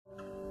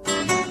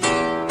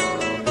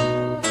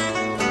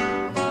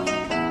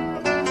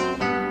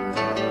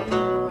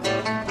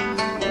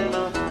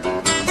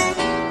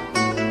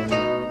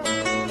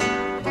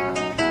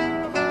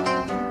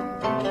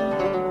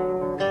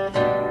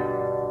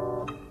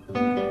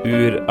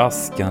Ur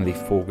askan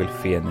likt fågel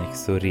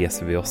Fenix så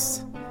reser vi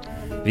oss.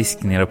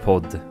 Viskningar och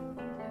podd.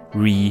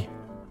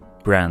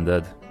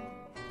 Rebranded.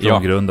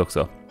 Från grund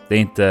också. Det är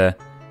inte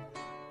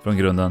från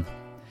grunden.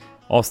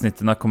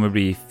 Avsnitten kommer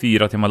bli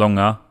 4 timmar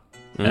långa.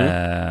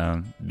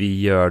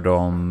 Vi gör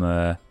dem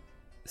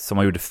som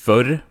man gjorde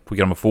förr på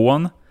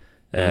grammofon.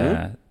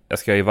 Jag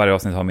ska i varje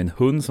avsnitt ha min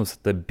hund som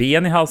sätter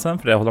ben i halsen,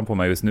 för det håller han på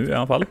med just nu i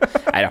alla fall.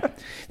 Nej då.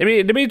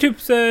 Det blir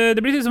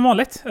typ som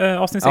vanligt,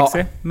 avsnitt 60.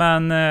 Ja.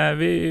 Men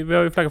vi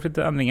har ju flaggat för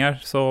lite ändringar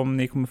som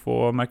ni kommer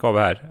få märka av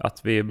här.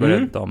 Att vi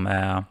börjar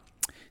med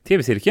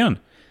TV-cirkeln.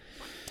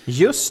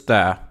 Just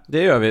det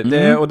gör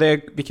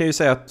vi. Vi kan ju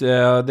säga att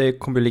det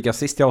kommer att ligga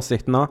sist i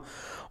avsnitten.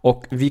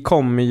 Och vi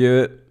kommer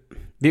ju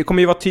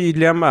vara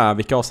tydliga med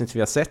vilka avsnitt vi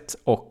har sett,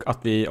 och att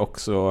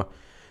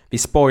vi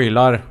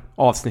spoilar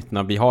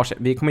avsnitten vi har sett.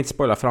 Vi kommer inte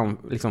spoila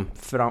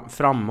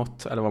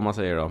framåt, eller vad man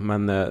säger då,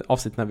 men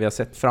avsnitten vi har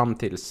sett fram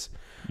tills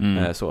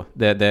så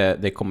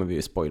det kommer vi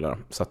ju spoila,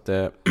 så att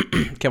det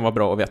kan vara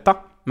bra att veta.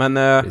 Men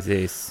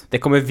det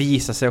kommer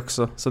visa sig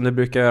också, som det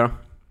brukar göra.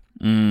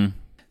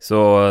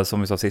 Så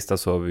som vi sa sista,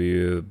 så har vi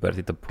ju börjat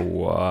titta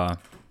på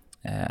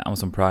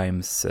Amazon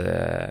Primes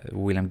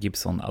William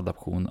Gibson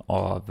adaption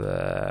av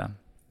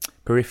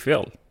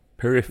Peripheral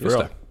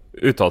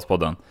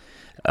uttalspodden.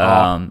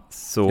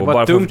 Så det var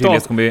bara dumt för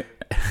kommer vi...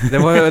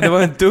 det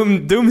var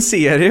en dum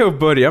serie att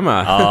börja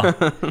med. Ja.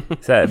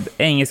 Så här,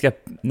 engelska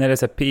när det är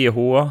så här PH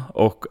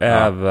och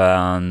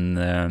även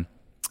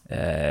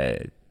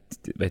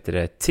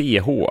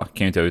TH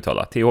kan ju inte jag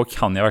uttala. TH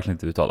kan jag verkligen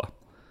inte uttala.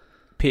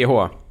 PH.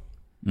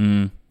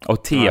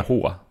 Och TH,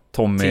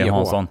 Tommy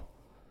Hansson.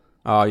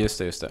 Ja, just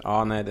det.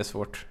 Ja, nej, det är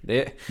svårt.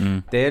 Det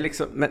är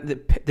liksom, men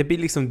det blir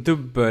liksom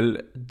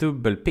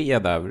dubbel P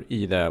där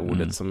i det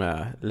ordet som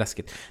är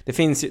läskigt. Det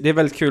är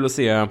väldigt kul att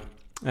se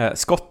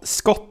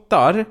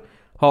skottar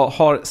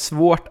har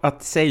svårt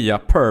att säga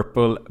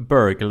Purple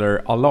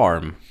Burglar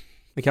Alarm.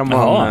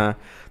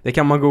 Det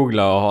kan man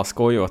googla och ha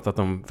skoj åt, att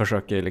de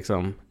försöker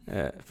liksom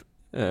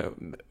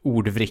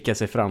ordvricka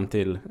sig fram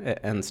till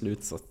en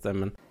slutsats.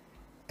 Men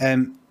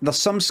there's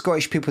some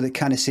Scottish people that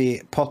kind of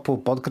say Purple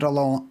Burglar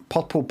Alarm,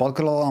 Purple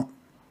Burglar Alarm,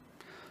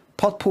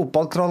 Purple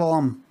Burglar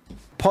Alarm,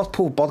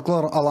 Purple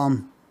Burglar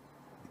Alarm,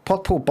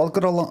 Purple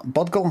Burglar Alarm,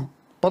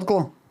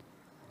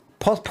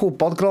 Purple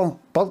Burglar.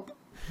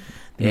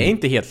 Det är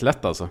inte helt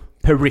lätt alltså.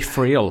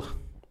 Peripheral.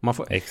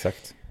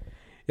 Exakt.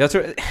 Jag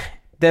tror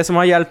det som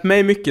har hjälpt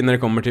mig mycket när det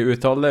kommer till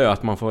uttal är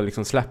att man får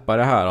liksom släppa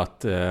det här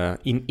att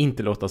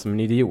inte låta som en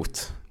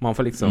idiot. Man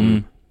får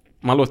liksom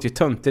man låter ju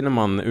töntig när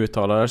man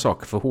uttalar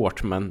saker för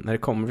hårt, men när det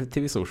kommer till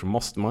TV-sor så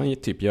måste man ju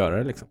typ göra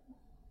det liksom.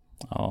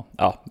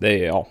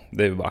 Det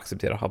är bara att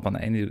acceptera att man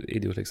är en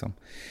idiot liksom.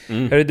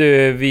 Hörru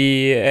du,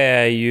 vi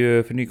är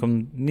ju för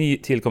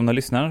nytillkomna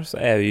lyssnare, så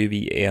är ju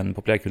vi en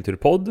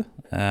populärkulturpodd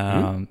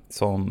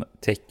som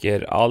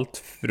täcker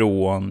allt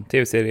från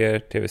tv-serier,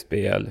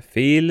 tv-spel,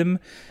 film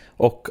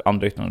och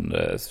andra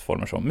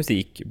yttrandesformer som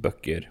musik,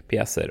 böcker,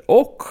 pjäser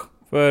och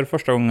för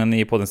första gången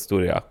i poddens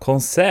historia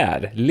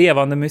konsert,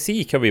 levande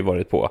musik har vi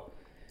varit på.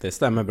 Det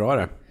stämmer bra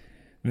det.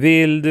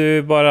 Vill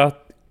du bara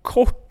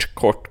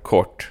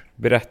kort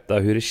berätta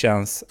hur det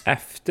känns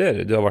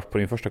efter du har varit på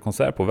din första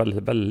konsert på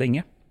väldigt, väldigt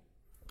länge?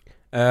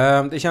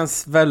 Det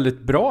känns väldigt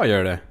bra,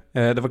 gör det.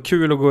 Det var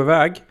kul att gå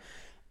iväg.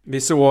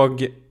 Vi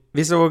såg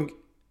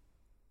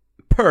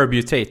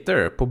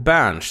Perbutator på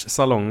Berns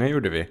salongen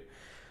gjorde vi.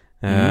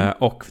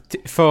 Och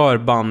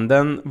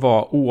förbanden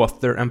var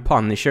Author and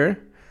Punisher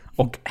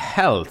och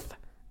Health.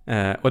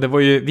 Och det var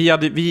ju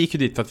vi gick ju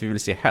dit för att vi ville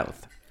se Health.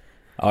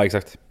 Ja,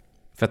 exakt.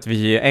 För att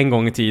vi en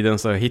gång i tiden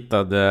så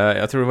hittade,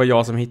 jag tror det var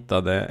jag som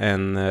hittade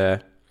en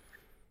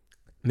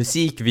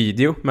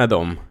musikvideo med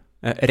dem,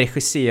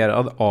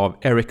 regisserad av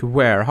Eric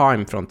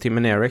Wareheim från Tim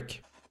and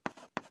Eric.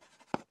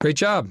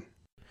 Great job.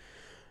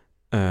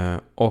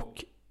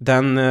 Och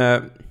den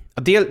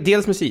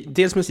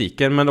dels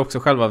musiken, men också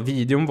själva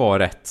videon var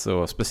rätt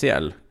så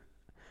speciell.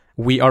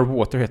 We Are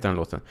Water heter den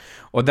låten.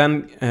 Och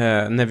den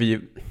när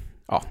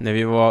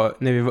vi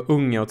var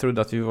unga och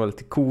trodde att vi var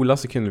lite coola,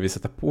 så kunde vi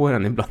sätta på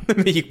den ibland när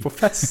vi gick på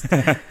fest.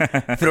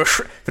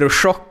 för att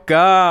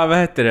chocka,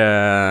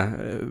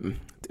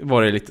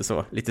 var det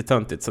lite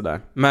töntigt sådär.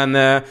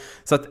 Men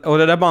så att, och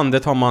det där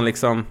bandet har man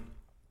liksom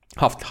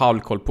haft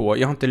halvkoll på.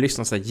 Jag har inte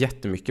lyssnat så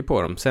jättemycket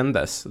på dem sen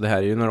dess. Det här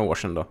är ju några år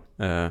sedan då.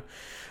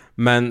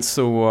 Men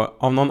så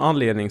av någon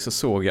anledning så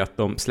såg jag att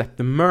de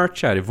släppte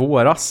merch här i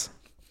våras.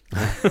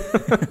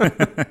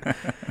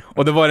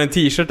 Och det var en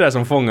t-shirt där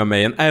som fångade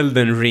mig, en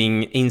Elden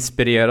Ring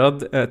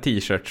inspirerad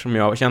t-shirt som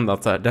jag kände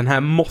att så här, den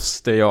här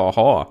måste jag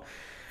ha.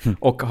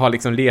 Och har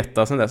liksom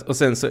letat sen dess. Och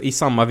sen så i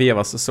samma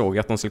veva så såg jag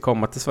att de skulle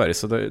komma till Sverige,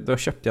 så då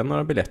köpte jag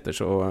några biljetter.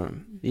 Så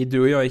du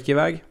och jag gick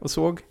iväg och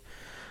såg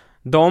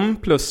dem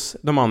plus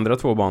de andra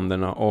 2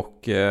 banderna. Och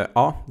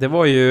det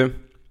var ju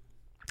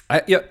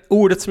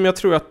ordet som jag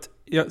tror att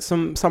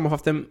som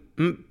sammanfattar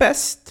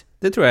bäst,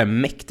 det tror jag är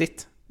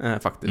mäktigt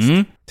faktiskt.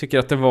 Tycker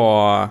att det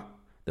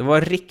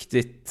var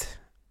riktigt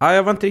Ja,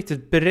 jag var inte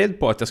riktigt beredd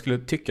på att jag skulle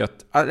tycka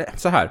att...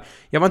 Så här,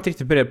 jag var inte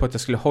riktigt beredd på att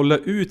jag skulle hålla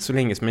ut så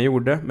länge som jag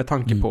gjorde med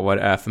tanke på vad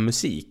det är för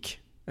musik.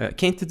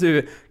 Kan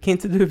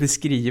inte du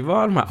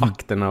beskriva de här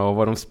akterna och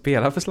vad de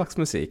spelar för slags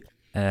musik?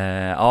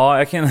 Ja,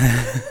 jag kan...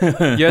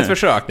 Gör ett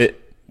försök.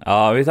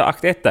 Ja, vi tar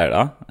akt 1 där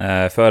då.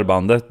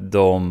 Förbandet,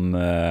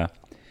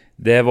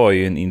 det var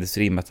ju en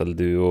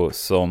industrimetal-duo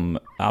som...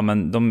 Ja,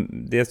 men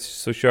det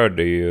så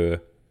körde ju...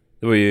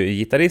 Det var ju en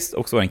gitarrist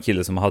och så var en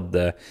kille som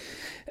hade...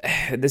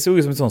 Det såg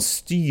ut som en sån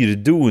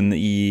styrdon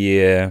i...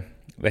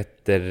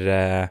 Det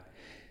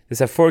är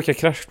så här, folk har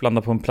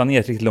kraschlandat på en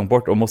planet riktigt långt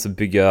bort och måste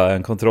bygga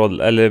en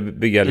kontroll... Eller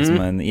bygga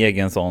liksom en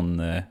egen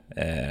sån...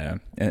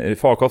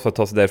 farkost för att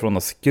ta sig därifrån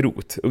och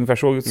skrot. Ungefär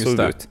så såg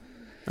det ut.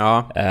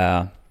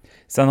 Ja.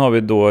 Sen har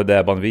vi då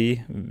det band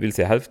vi vill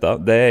se hälfta.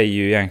 Det är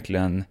ju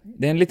egentligen...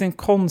 Det är en liten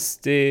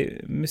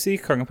konstig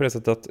musikgenre på det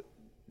sättet att...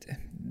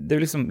 Det är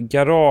liksom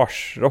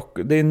garage-rock.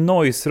 Det är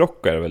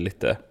noise-rockare väl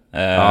lite.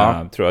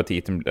 Tror jag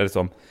titeln eller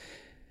som.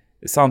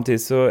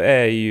 Samtidigt så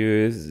är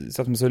ju...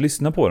 Så att man så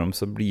lyssnar på dem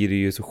så blir det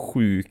ju så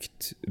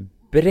sjukt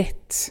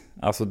brett.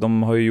 Alltså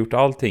de har ju gjort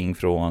allting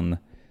från...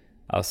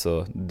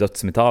 Alltså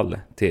dödsmetall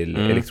till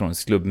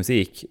elektronisk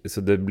klubbmusik.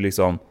 Så det blir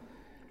liksom...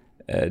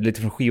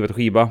 lite från skiva till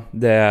skiva.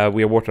 Det är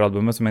We Are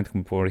Water-albumet som jag inte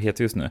kommer på vad det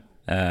heter just nu.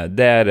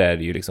 Där är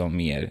det ju liksom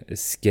mer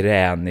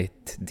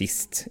skränigt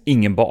dist.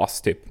 Ingen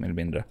bas typ, mer eller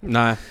mindre.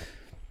 Nej.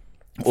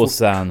 Och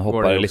sen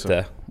hoppar det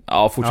lite.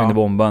 Ja, fortsätter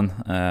bomben.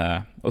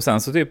 Och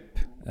sen så typ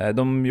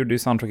de gjorde ju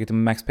soundtracket till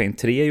Max Payne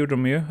 3 gjorde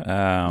de ju.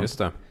 Just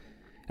det.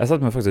 Jag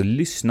satt med faktiskt och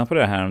lyssna på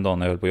det här en dag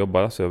när jag höll på att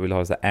jobba. Så jag ville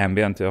ha så här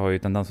ambient. Jag har ju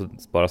tendens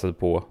att bara sätta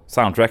på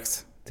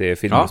soundtracks till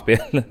film och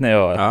spel när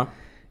jag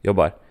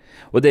jobbar.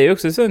 Och det är ju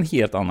också så en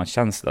helt annan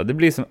känsla. Det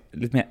blir som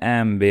lite mer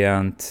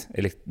ambient,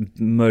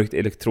 mörkt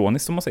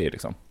elektroniskt som man säger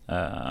liksom.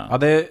 Ja,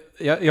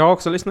 jag har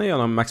också lyssnat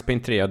igenom Max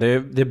Payne 3. Det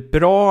är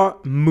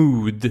bra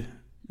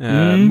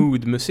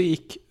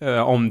moodmusik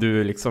om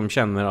du liksom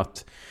känner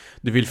att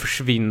du vill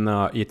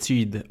försvinna i ett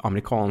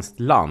sydamerikanskt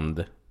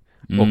land.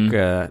 Och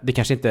du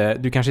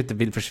kanske inte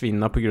vill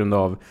försvinna på grund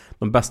av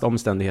de bästa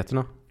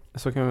omständigheterna.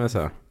 Så kan man väl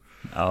säga.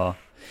 Ja.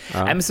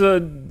 Nej, men så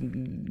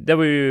det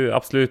var ju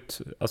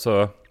absolut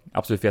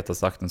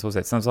fetast akten så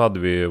sett. Sen så hade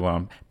vi ju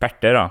våran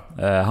Perter då.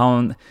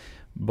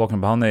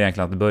 Bakom han är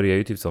egentligen att det börjar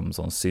ju typ som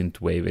sån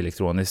synthwave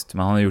elektroniskt,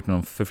 men han har gjort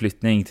någon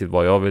förflyttning till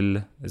vad jag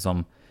vill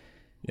liksom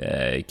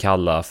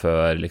kalla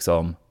för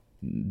liksom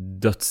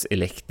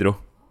dödselektro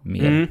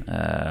mer.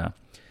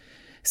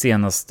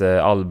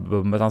 Senaste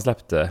albumet han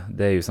släppte,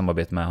 det är ju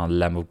samarbete med han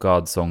Lamb of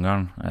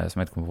God-sångaren som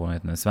jag inte kommer på vad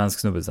heter, en svensk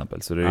snubbe till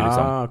exempel. Så det är ju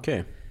liksom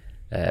okay.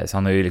 Så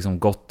han har ju liksom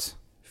gått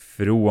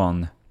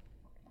från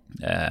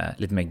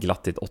lite mer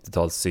glattigt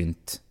 80-tals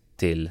synt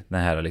till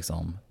den här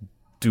liksom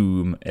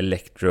doom,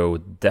 electro,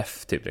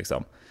 death typ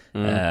liksom.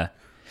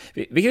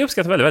 Vilket jag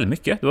uppskattar väldigt, väldigt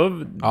mycket. Det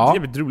var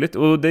jävligt roligt.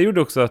 Och det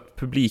gjorde också att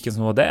publiken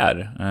som var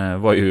där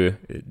var ju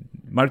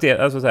majoritet,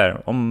 alltså så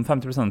här, om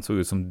 50% såg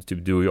ut som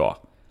typ du och jag.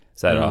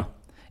 Så här,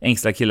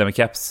 ängsliga killar med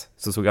caps,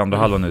 så såg andra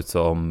halvan ut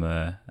som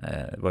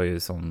var ju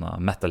såna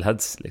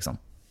metalheads liksom.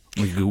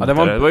 Det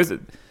var ju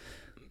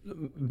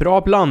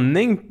bra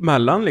blandning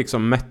mellan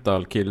liksom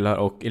metalkillar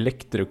och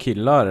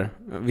elektrokillar.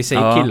 Vi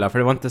säger killar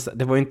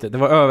för det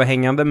var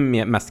överhängande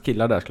mest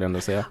killar där skulle jag ändå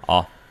säga.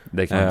 Ja,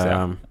 det kan man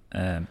säga.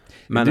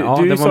 Men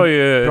du sa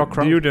ju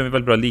du gjorde en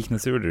väldigt bra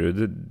liknelse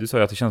gjorde du sa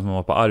ju att det känns som att man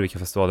var på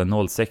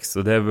Arvika-festivalen 06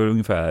 och det är väl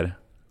ungefär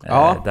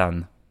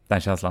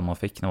den känslan man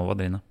fick när man var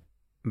där inne.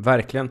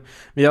 Verkligen.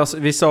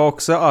 Vi sa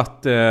också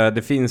att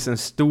det finns en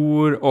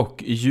stor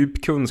och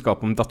djup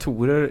kunskap om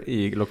datorer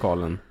i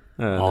lokalen.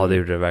 Ja, det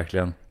gjorde det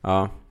verkligen.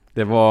 Ja,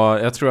 det var,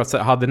 jag tror att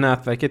hade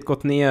nätverket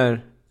gått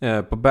ner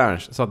på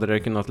Berns så hade det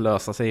kunnat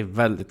lösa sig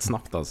väldigt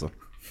snabbt alltså.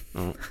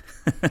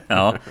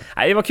 Ja,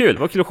 nej, det var kul.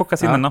 Det var kul att chocka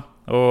sinnena.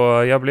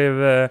 Och jag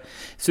blev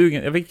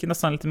sugen. Jag fick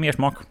nästan lite mer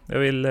smak. Jag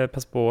vill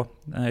passa på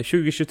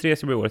 2023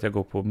 så blir året jag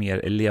går på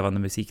mer levande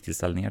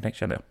musiktillställningar,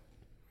 kände jag.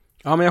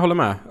 Ja, men jag håller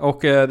med. Och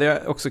det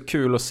är också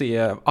kul att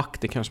se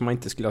akter kanske man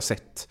inte skulle ha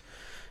sett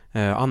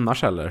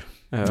annars heller.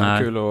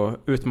 Kul att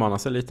utmana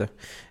sig lite.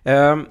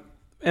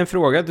 En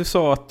fråga, du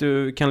sa att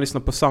du kan lyssna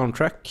på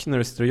soundtrack när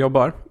du sitter och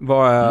jobbar.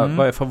 Vad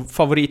är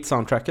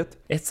favoritsoundtracket?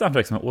 Ett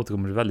soundtrack som jag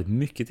återkommer väldigt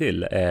mycket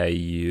till är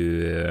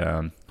ju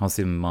Hans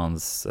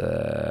Zimmermans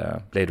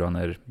Blade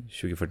Runner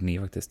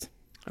 2049 faktiskt.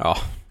 Ja,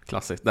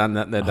 klassiskt.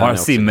 Har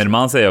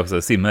Zimmerman säger jag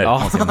också. Zimmer.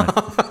 Ja.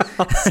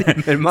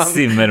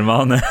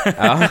 Zimmerman.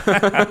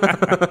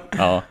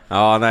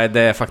 Ja, nej,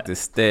 det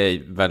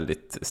är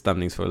väldigt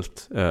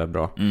stämningsfullt.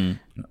 Bra.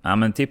 Ja,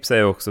 men tips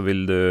är också,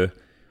 vill du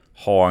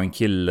ha en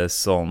kille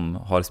som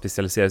har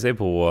specialiserat sig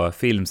på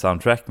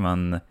filmsoundtrack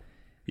men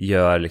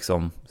gör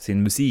liksom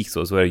sin musik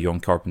så är det John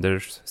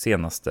Carpenters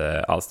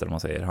senaste alster, om man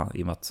säger,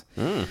 i och med att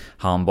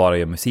han bara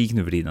gör musik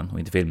nu för tiden och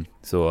inte film.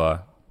 Så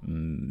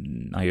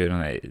han gör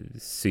den här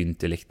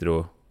synt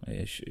elektro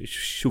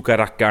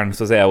tjokarackarn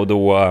så att säga, och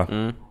då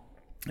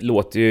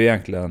låter ju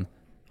egentligen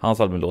hans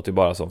album låter ju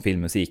bara som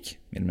filmmusik.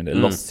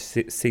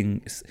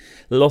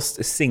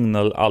 Lost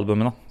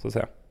Signal-albumen så att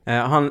säga.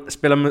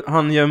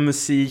 Han gör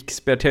musik,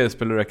 spelar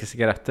tv-spel och röker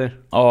cigaretter.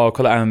 Ja,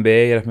 kolla NBA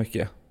rätt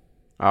mycket.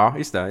 Ja,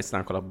 just det.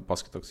 Han kollar på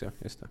basket också,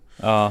 just det.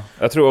 Ja,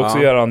 jag tror också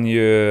gör han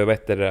ju,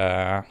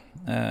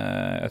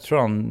 jag tror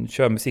han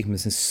kör musik med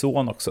sin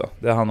son också.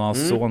 Det är han och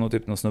hans son och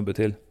typ någon snubbe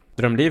till.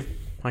 Drömliv.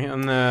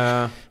 Han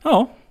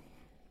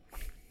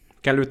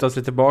kan luta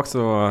sig tillbaka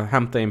och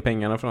hämta in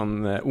pengarna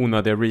från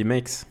onödiga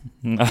remakes.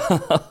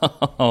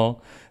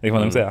 Ja, det kan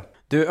man nog säga.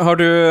 Du,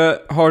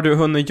 har du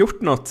hunnit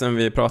gjort något sen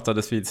vi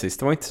pratades vid sist?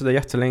 Det var inte så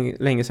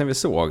jättelänge sedan vi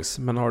sågs.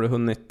 Men har du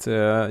hunnit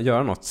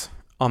göra något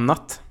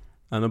annat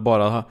än att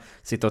bara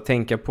sitta och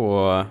tänka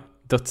på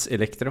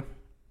dödselektro?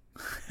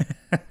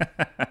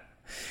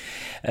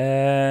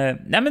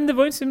 Nej, men det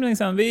var ju så länge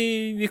sedan.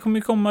 Vi kommer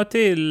ju komma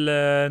till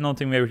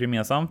någonting vi har gjort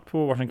gemensamt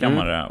på varsin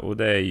kammare. Och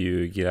det är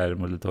ju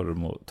Guillermo del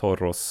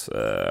Toros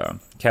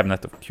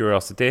Cabinet of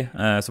Curiosity.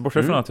 Så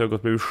bortsett från att jag har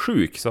gått blivit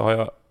sjuk så har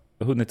jag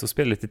hunnit att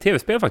spela lite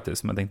tv-spel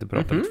faktiskt, som jag tänkte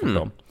prata lite fort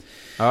om.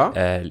 Ja.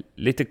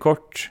 Lite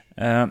kort.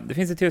 Det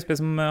finns ett tv-spel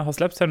som har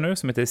släppts här nu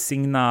som heter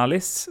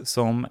Signalis,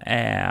 som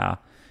är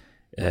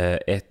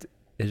ett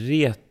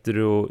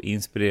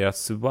retro-inspirerat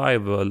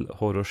survival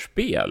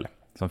horrorspel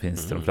som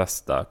finns till de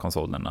flesta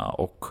konsolerna,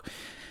 och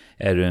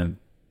är du en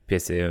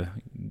PC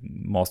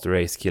Master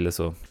Race-kille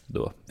så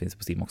då finns det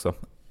på Steam också.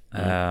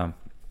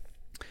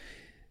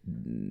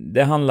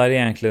 Det handlar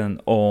egentligen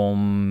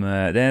om,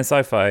 det är en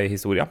sci-fi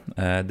historia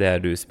där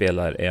du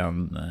spelar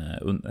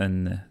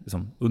en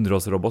liksom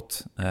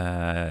underhållsrobot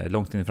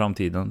långt in i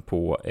framtiden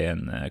på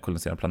en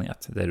koloniserad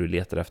planet där du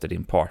letar efter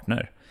din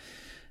partner.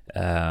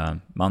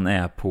 Man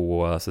är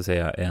på så att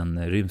säga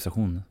en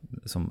rymdstation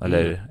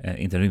eller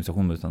inte en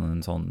rymdstation utan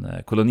en sån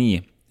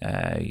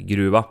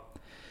kolonigruva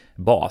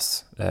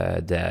bas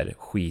där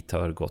skit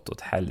har gått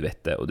åt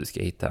helvete och du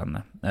ska hitta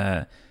henne.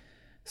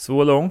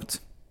 Så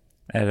långt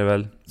är det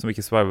väl som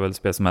vilket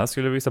survival-spel som helst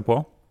skulle jag visa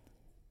på.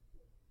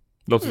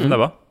 Låter som det,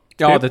 va?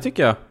 Ja, det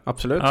tycker jag.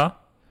 Absolut.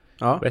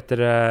 Ja. Vet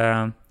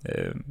du,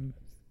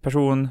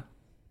 person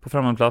på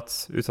främmande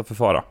plats utsatt för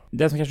fara.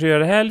 Det som kanske gör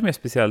det här lite mer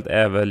speciellt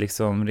är väl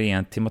liksom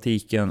rent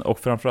tematiken och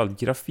framförallt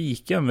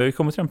grafiken. Vi har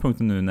kommit till den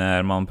punkten nu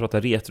när man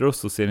pratar retro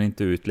så ser det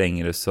inte ut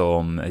längre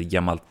som ett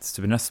gammalt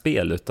Super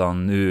NES-spel,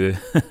 utan nu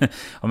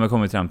har man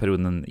kommit till den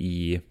perioden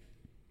i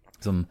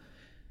som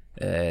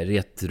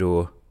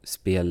retro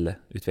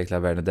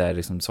spelutvecklarvärlden där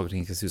liksom saker och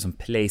ting ska se ut som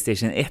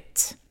PlayStation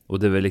 1, och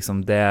det är väl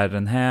liksom där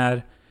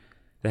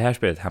det här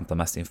spelet hämtar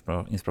mest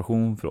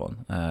inspiration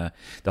från.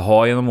 Det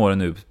har genom åren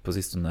nu på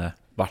sistone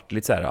varit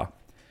lite så här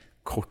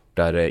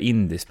kortare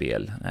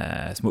indiespel,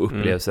 små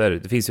upplevelser.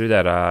 Det finns ju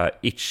det där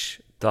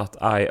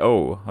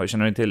itch.io.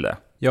 Känner du till det?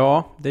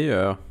 Ja, det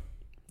gör jag.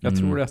 Jag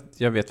tror att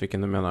jag vet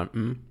vilken du menar.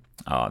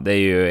 Ja, det är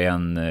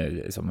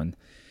ju som en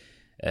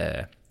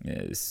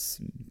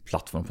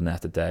plattform på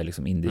nätet där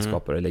liksom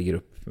indieskapare lägger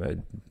upp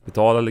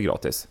betala eller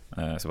gratis.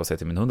 Så bara säger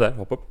till min hund där,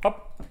 hopp upp,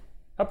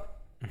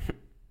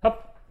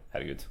 hopp.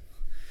 Herregud.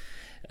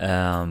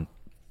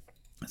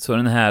 Så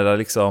den här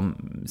liksom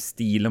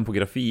stilen på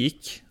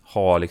grafik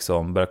har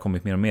liksom börjat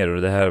kommit mer och mer,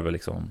 och det här är väl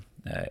liksom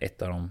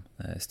ett av de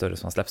större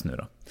som släpps nu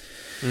då.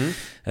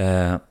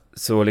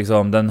 Så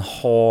liksom den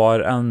har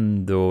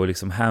ändå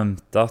liksom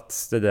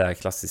hämtat det där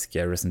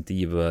klassiska Resident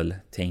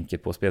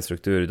Evil-tänket på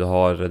spelstruktur. Du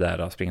har det där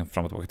att springa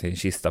fram och tillbaka till en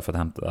kista för att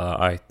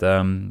hämta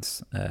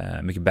items,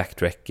 mycket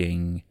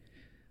backtracking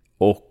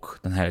och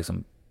den här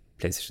liksom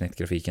PlayStation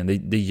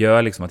 1-grafiken. Det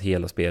gör liksom att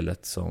hela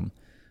spelet som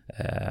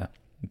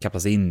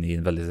kappas in i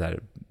en väldigt så här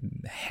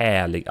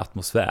härlig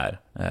atmosfär.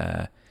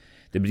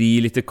 Det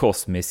blir lite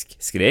kosmisk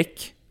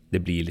skräck, det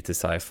blir lite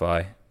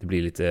sci-fi, det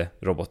blir lite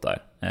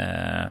robotar.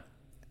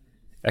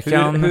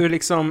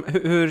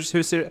 Hur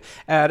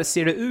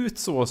ser det ut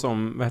så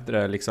som, vad heter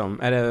det, liksom,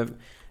 är det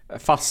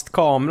fast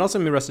kamera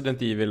som i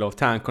Resident Evil och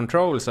tank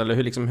controls, eller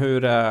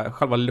hur är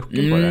själva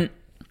looken på det?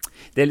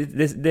 Det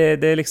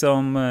är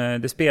liksom,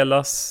 det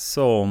spelas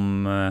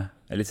som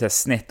lite så här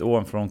snett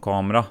ovanifrån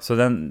kamera, så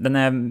den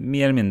är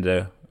mer eller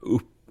mindre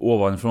upp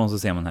ovanifrån, så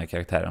ser man den här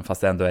karaktären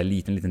fast det ändå är en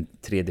liten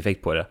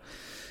 3D-effekt på det.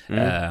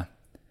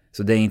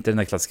 Så det är inte den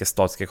där klassiska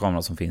statiska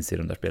kameran som finns i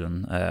de där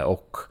spelen,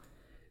 och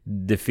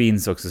det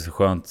finns också så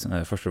skönt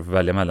först att få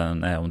välja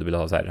mellan om du vill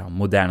ha så här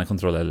moderna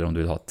kontroller eller om du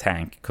vill ha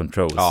tank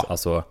controls. Ja.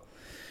 Alltså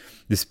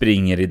du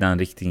springer i den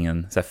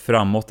riktningen, så här,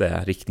 framåt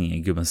är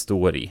riktningen gubben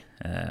står i.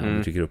 Om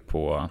du trycker upp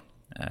på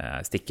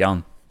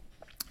stickan.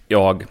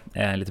 Jag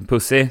är en liten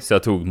pussy, så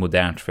jag tog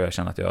modernt för jag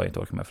känner att jag inte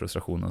orkar med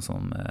frustrationen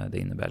som det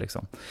innebär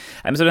liksom.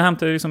 Men så det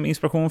hämtar liksom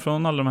inspiration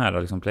från alla de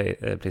här liksom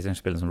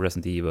PlayStation-spelen som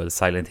Resident Evil,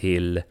 Silent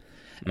Hill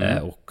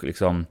och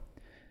liksom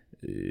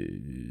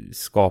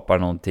skapar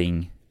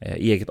någonting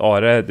eget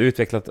are. Det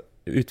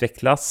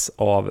utvecklas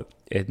av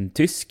en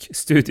tysk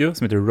studio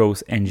som heter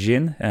Rose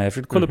Engine. Jag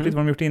försökte kolla upp lite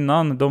vad de gjort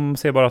innan. De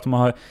säger bara att de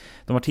har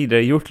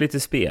tidigare gjort lite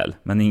spel,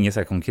 men inget så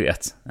här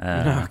konkret.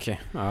 Okay.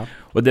 Ja.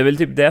 Och det är väl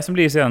typ det som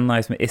blir så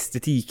nice med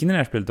estetiken i det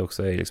här spelet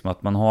också, är liksom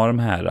att man har de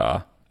här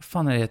vad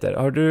fan är det heter?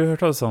 Har du hört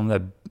talas om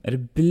det? Är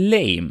det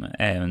Blame?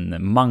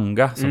 En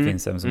manga som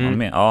finns som man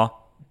med.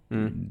 Ja.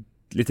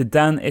 lite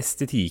den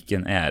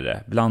estetiken är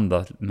det,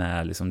 blandat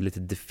med liksom lite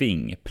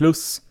defing,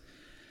 plus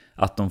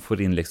att de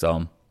får in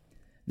liksom,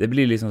 det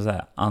blir liksom så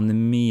här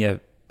anime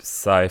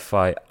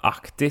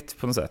sci-fi-aktigt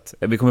på något sätt.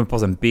 Vi kommer på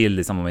en bild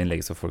i samma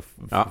inlägg så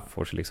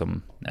får sig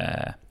liksom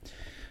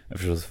jag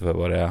förstår för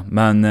vad det är.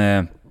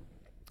 Men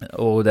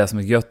och det som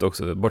är gött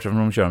också, bortsett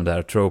från att de kör de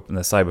där tropen,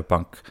 de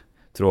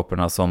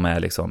cyberpunk-troperna som är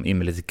liksom in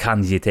med lite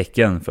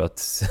kanji-tecken för att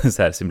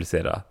så här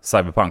symbolisera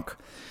cyberpunk.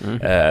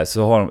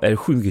 Så är det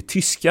sjukt mycket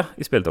tyska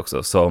i spelet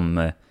också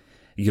som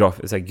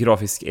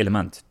grafisk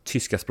element,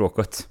 tyska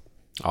språket.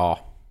 Ja.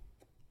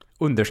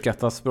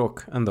 Underskattat språk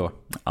ändå.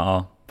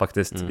 Ja,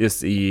 faktiskt.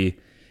 Just i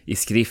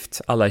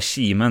skrift, alla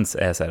achievements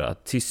är så här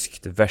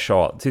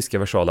tyska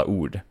versala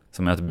ord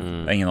som jag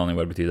har ingen aning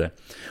vad det betyder.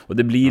 Och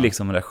det blir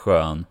liksom en där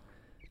skön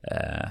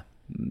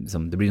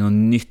det blir något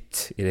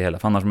nytt i det hela.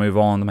 För annars är man ju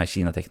van de här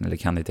Kina-tecknen eller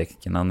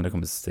kanji-tecknen när det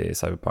kommer till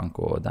cyberpunk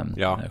och den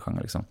genren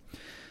liksom.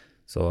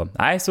 Så,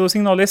 så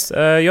Signalis.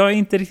 Jag är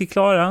inte riktigt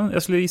klar än.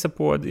 Jag skulle gissa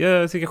på, jag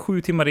är cirka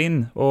 7 timmar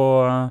in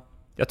och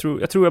jag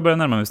tror jag börjar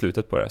närma mig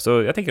slutet på det.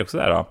 Så jag tänker också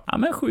där då. Ja,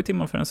 men 7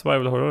 timmar för en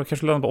survival horror.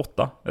 Kanske landa på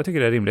 8. Jag tycker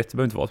det är rimligt. Det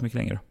behöver inte vara så mycket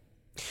längre.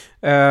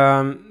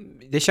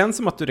 Det känns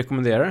som att du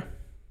rekommenderar det.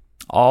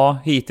 Ja,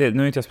 hittills. Nu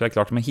har inte jag spelat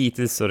klart, men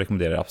hittills så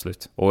rekommenderar jag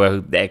absolut.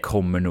 Och det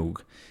kommer nog.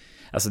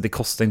 Alltså det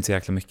kostar inte så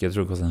jäkla mycket. Jag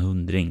tror det kostar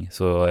 100.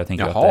 Så jag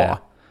tänker att det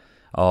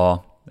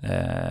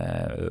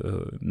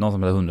någon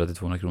som är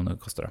 100-200 kronor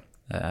kostar det.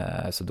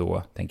 Så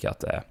då tänker jag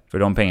att för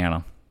de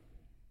pengarna.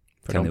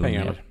 För de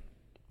pengarna.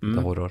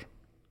 Det horror.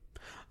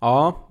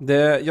 Ja,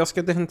 jag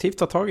ska definitivt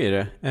ta tag i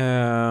det.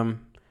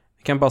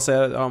 Jag kan bara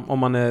säga om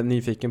man är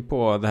nyfiken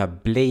på det här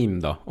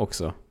Blame då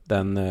också.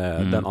 Den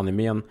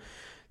animen,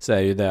 så är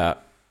ju det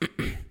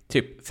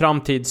typ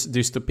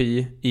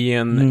framtidsdystopi i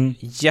en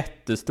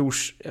jättestor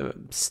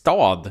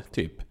stad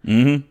typ.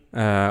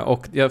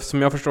 Och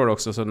som jag förstår det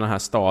också, så den här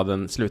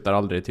staden slutar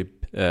aldrig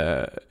typ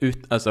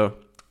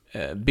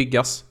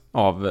byggas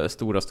av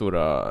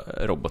stora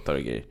robotar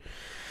och grejer.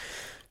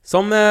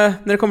 Som när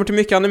det kommer till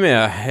mycket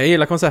anime, jag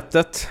gillar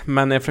konceptet,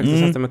 men när jag försökte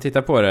sätta mig och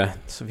titta på det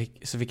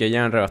så fick jag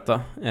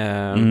hjärnröta.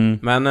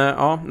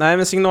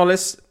 Men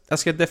Signalis, jag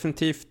ska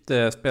definitivt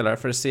spela det,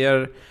 för det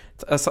ser,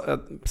 jag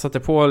satte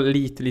på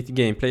lite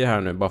gameplay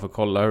här nu bara för att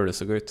kolla hur det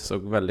såg ut. Det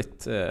såg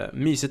väldigt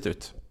mysigt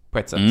ut på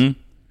ett sätt.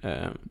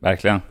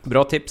 Verkligen.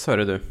 Bra tips,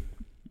 hörru du.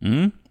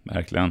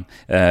 Verkligen.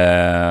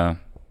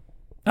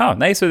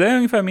 Så det är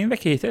ungefär min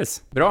vecka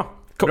hittills. Bra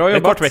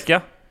jobbat. Kort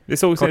vecka. Vi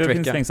såg så det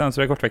finns länge sedan,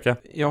 så det är kort vecka.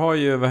 Jag har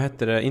ju,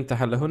 inte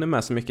heller hunnit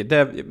med så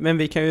mycket. Men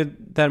vi kan ju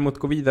däremot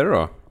gå vidare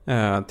då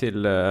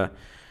till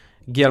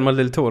Guillermo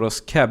del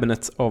Toros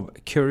Cabinet of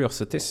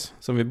Curiosities,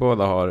 som vi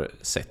båda har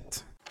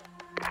sett.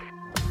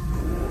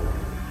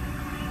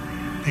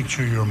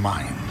 Picture your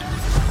mind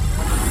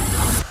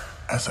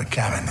as a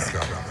cabinet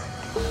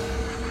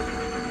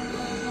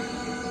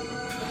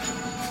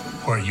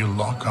where you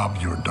lock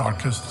up your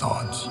darkest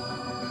thoughts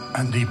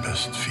and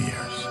deepest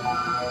fears.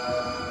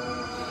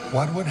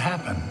 What would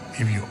happen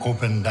if you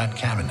opened that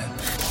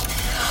cabinet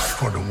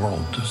for the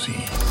world to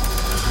see?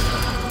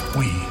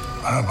 We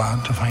are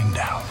about to find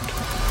out.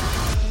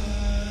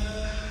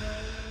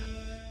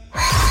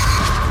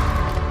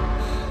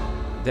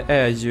 Det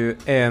är ju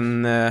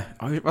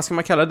vad ska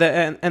man kalla det? Det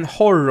är en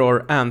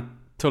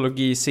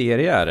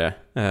horror-antologi-serie är det.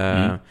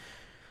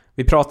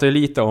 Vi pratade ju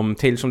lite om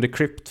Tales from the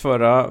Crypt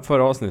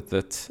förra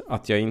avsnittet.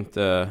 Att jag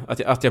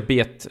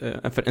bet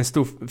en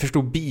för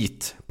stor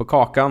bit på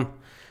kakan.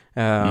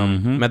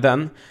 Med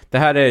den. Det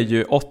här är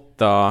ju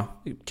 8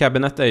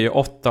 Cabinet är ju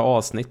 8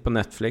 avsnitt på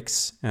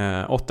Netflix,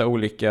 8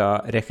 olika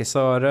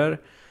regissörer,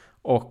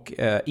 och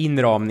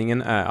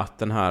inramningen är att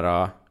den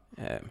här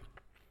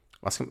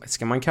vad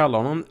ska man kalla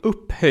honom,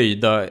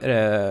 upphöjda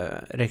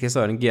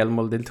regissören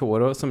Guillermo del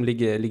Toro, som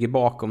ligger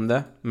bakom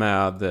det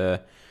med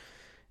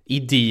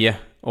idé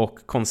och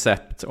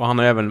koncept. Och han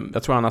har även,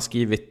 jag tror han har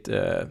skrivit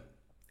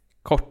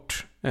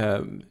kort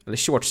eller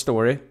short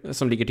story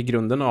som ligger till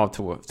grunden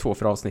av två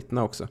för avsnitten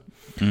också.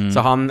 Så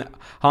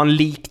han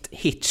likt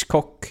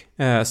Hitchcock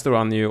står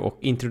han ju och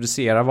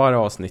introducerar varje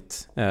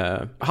avsnitt.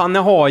 Han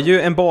har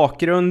ju en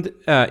bakgrund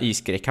i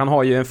skräck. Han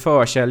har ju en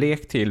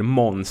förkärlek till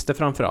monster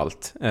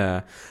framförallt.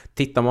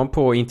 Tittar man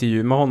på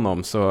intervju med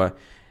honom så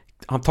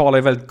han talar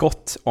ju väldigt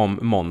gott om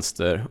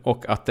monster,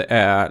 och att det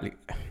är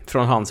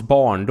från hans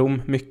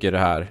barndom mycket det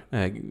här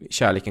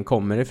kärleken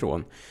kommer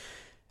ifrån.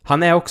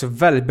 Han är också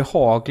väldigt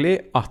behaglig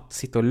att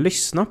sitta och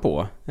lyssna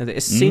på. Det är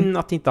synd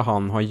att inte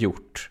han har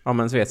gjort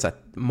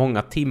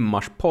många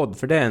timmars podd,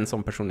 för det är en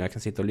sån person jag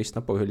kan sitta och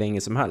lyssna på hur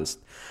länge som helst.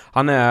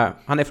 Han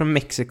är från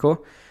Mexiko,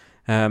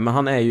 men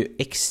han är ju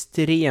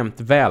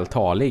extremt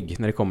vältalig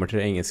när det kommer till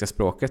det engelska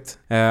språket.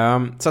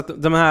 Så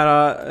att de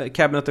här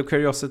Cabinet of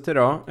Curiosity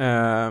då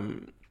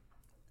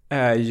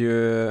är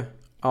ju,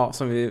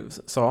 som vi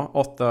sa,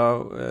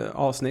 8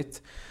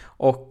 avsnitt.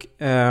 Och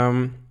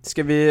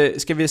ska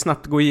vi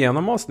snabbt gå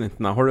igenom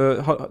avsnitten?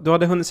 Du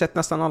hade hunnit sett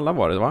nästan alla,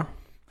 var det va?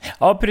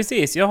 Ja,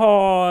 precis. Jag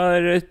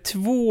har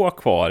 2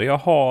 kvar. Jag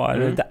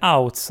har The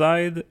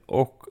Outside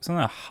och sån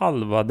här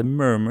halva The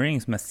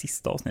Murmuring som är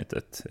sista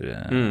avsnittet.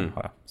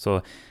 Har jag.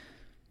 Så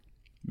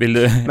vill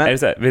du, är det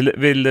så här,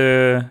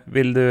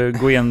 vill du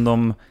gå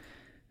igenom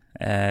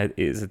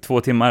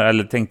 2 timmar,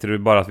 eller tänkte du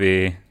bara att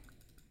vi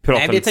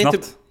pratar lite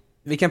snabbt?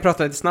 Vi kan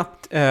prata lite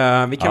snabbt.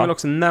 Vi kan väl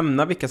också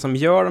nämna vilka som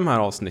gör de här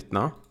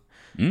avsnitten.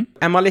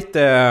 Är man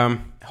lite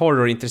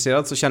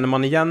horrorintresserad så känner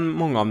man igen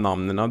många av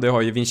namnen. Det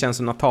har ju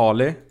Vincenzo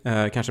Natali,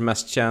 kanske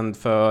mest känd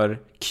för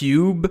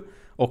Cube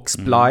och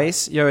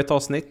Splice, gör ett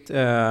avsnitt.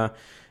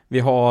 Vi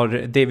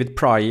har David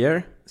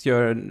Pryor,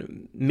 gör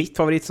mitt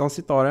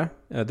favoritavsnitt av det,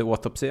 The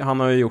Autopsy. Han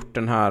har ju gjort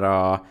den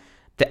här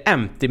The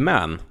Empty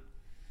Man,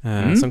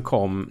 som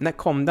kom. När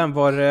kom den?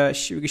 Var det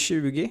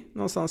 2020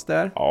 någonstans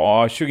där?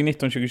 Ja,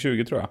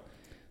 2019-2020 tror jag.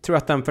 Tror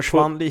att den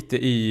försvann lite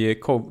i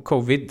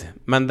covid.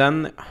 Men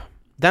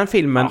den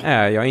filmen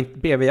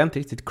blev jag inte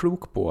riktigt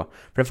klok på.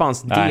 För det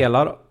fanns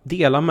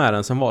delar med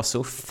den som var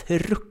så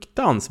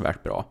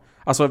fruktansvärt bra.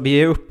 Alltså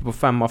vi är uppe på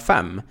 5 av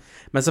 5.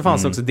 Men så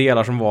fanns det också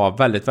delar som var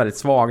väldigt, väldigt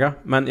svaga.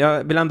 Men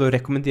jag vill ändå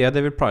rekommendera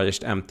David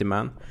Pryor's Empty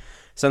Man.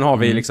 Sen har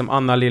vi liksom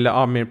Anna Lilla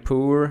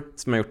Amirpour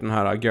som har gjort den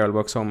här Girl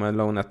Walks Home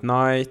Alone at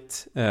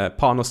Night.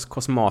 Panos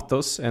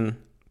Cosmatos, en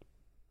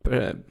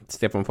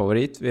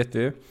Stefan-favorit, vet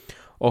du.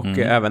 Och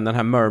även den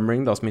här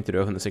Murmuring då, som inte du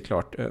har hunnit se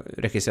klart,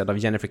 regisserad av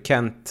Jennifer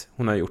Kent.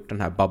 Hon har gjort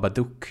den här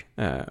Babadook.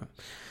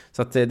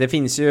 Så att det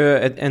finns ju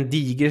en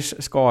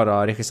diger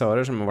skara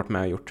regissörer som har varit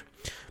med och gjort.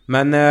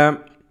 Men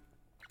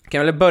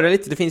kan väl börja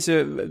lite. Det finns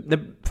ju det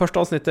första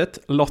avsnittet,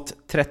 Lot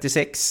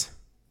 36.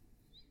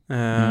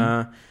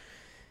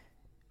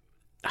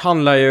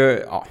 Handlar ju,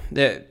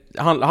 det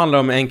handlar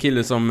om en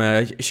kille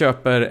som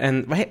köper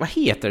en, vad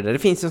heter det? Det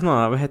finns ju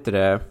sådana, vad heter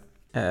det?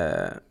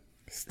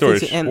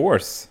 Storage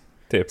Wars.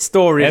 Typ.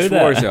 Storage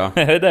Wars, ja.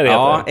 Är det där det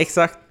ja, heter?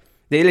 Exakt.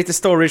 Det är lite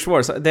Storage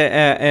Wars. Det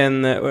är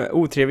en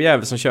otrevlig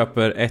jävel som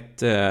köper ett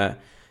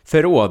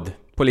förråd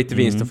på lite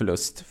vinst och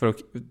förlust för att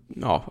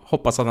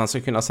hoppas att han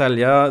ska kunna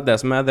sälja det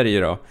som är där i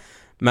då.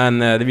 Men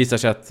det visar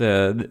sig att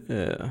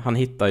han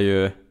hittar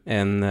ju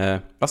en...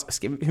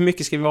 hur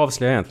mycket ska vi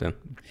avslöja egentligen?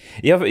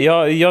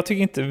 Jag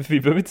tycker inte... Vi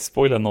behöver inte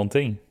spoila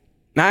någonting.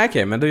 Nej,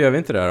 okej, men då gör vi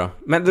inte det då.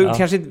 Men då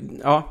kanske...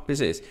 Ja,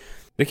 precis.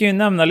 Vi kan ju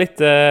nämna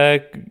lite...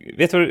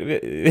 Vet du...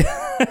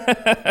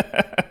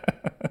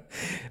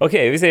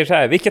 Okej, vi säger så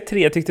här. Vilka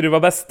 3 tyckte du var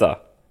bästa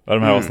av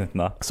de här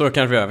avsnitten? Så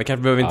kanske vi gör. Vi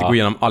kanske behöver inte gå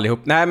igenom allihop.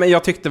 Nej, men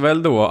jag tyckte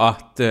väl då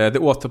att The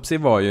Autopsy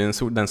var ju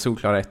den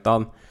solklara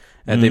ettan.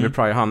 David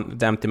Pryor,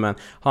 The Empty Man.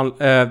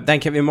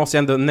 Vi måste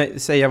ändå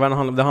säga vad den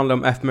handlar om. Det handlar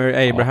om F.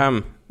 Murray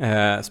Abraham.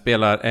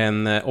 Spelar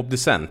en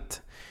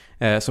obducent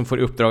som får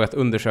i uppdrag att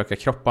undersöka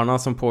kropparna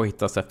som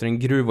påhittas efter en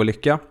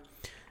gruvolycka.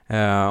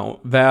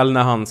 Väl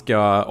när han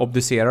ska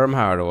obducera de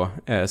här då,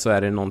 så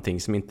är det någonting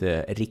som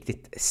inte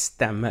riktigt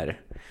stämmer.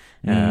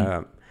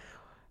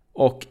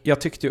 Och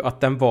jag tyckte ju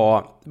att den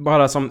var,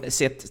 bara som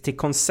sett till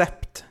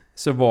koncept,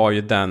 så var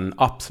ju den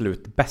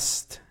absolut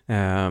bäst.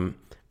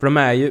 För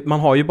de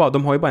har ju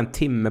bara en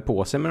timme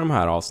på sig med de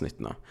här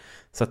avsnitten.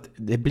 Så att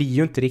det blir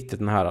ju inte riktigt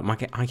den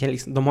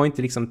här, de har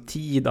inte liksom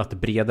tid att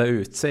breda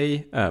ut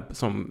sig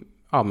som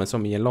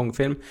i en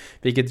långfilm,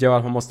 vilket gör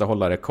att man måste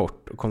hålla det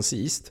kort och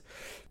koncist.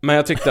 Men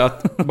jag tyckte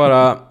att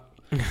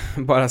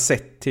bara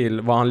sett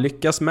till vad han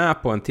lyckas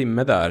med på en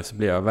timme där, så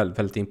blir jag väldigt,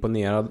 väldigt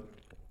imponerad.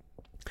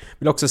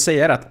 Vill också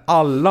säga att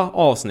alla 8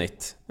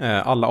 avsnitt,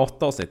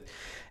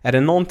 är det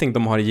någonting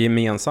de har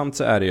gemensamt,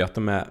 så är det ju att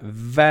de är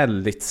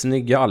väldigt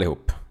snygga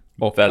allihop.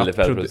 Och väldigt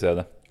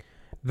välproducerade.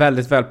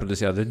 Väldigt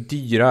välproducerade,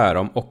 dyra är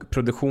de, och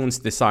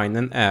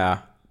produktionsdesignen är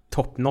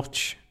top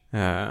notch.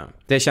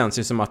 Det känns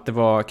ju som att det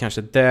var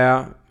kanske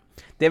det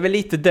är väl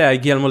lite där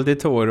Guillermo del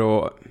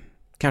Toro,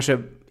 kanske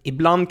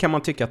ibland kan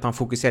man tycka att han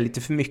fokuserar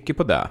lite för mycket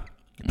på det,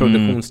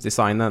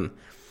 produktionsdesignen,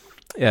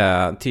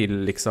 till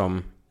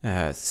liksom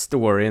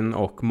storyn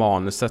och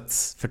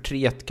manusets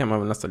förtret, kan man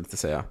väl nästan lite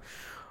säga.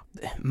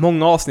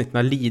 Många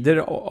avsnittna lider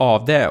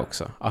av det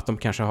också, att de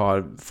kanske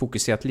har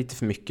fokuserat lite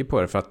för mycket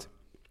på det, för att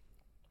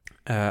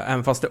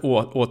även fast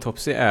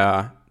Autopsy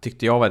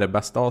tyckte jag var det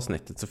bästa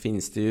avsnittet, så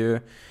finns det ju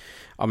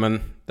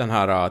den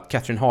här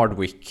Catherine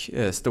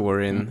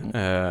Hardwicke-storyn,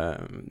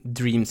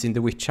 Dreams in the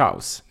Witch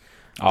House.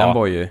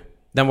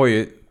 Den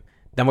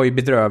var ju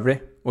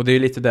bedrövlig. Och det är ju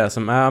lite det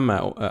som är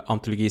med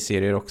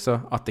antologiserier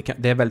också, att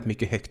det är väldigt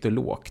mycket högt och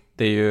lågt.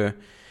 Det är ju,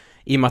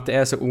 i och med att det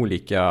är så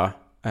olika,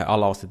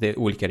 alla avsnitt, det är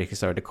olika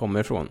regissörer det kommer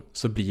ifrån,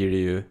 så blir det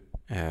ju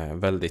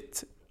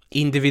väldigt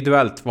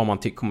individuellt vad man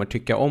kommer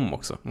tycka om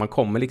också. Man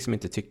kommer liksom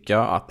inte tycka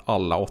att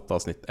alla 8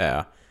 avsnitt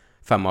är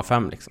 5 av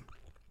 5 liksom.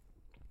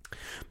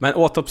 Men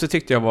Autopsy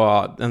tyckte jag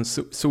var den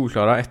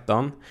solklara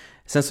ettan.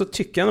 Sen så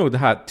tycker jag nog det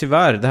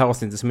här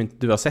avsnittet som inte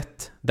du har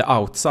sett, The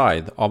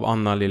Outside av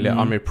Anna Lilla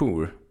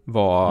Amirpour,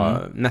 var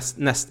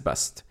näst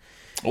bäst.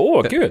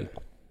 Kul!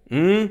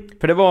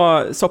 För det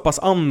var så pass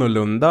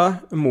annorlunda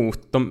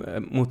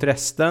mot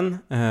resten.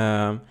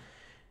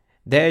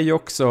 Det är ju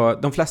också,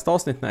 de flesta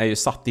avsnitten är ju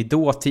satt i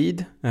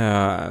dåtid.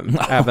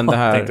 Även det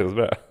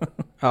här.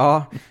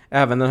 Ja,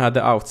 även den här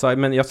The Outside.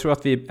 Men jag tror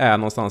att vi är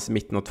någonstans i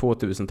mitten av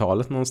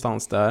 2000-talet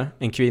någonstans där.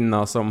 En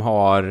kvinna som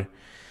har...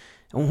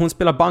 Hon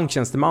spelar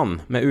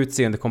banktjänsteman med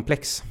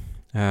utseendekomplex.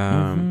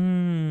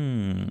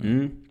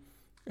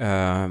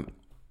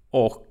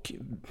 Och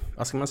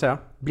vad ska man säga?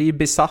 Blir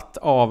besatt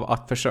av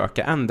att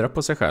försöka ändra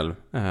på sig själv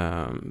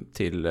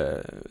till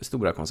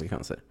stora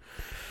konsekvenser.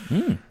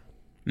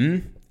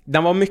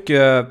 Den var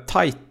mycket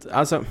tight,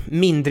 alltså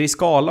mindre i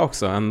skala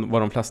också än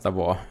vad de flesta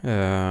var.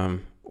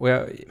 Och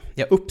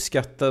jag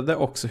uppskattade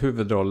också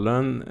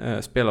huvudrollen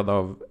spelad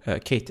av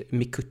Kate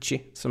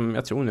Micucci, som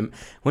jag tror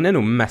hon är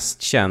nog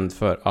mest känd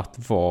för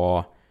att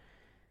vara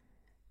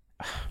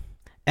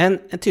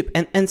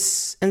en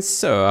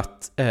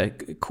söt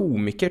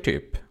komiker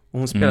typ. Och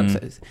hon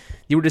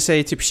gjorde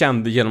sig typ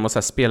känd genom att så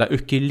här, spela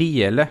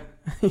ukulele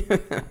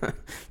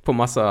på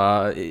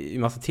massa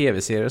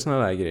tv-serier och såna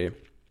där grejer.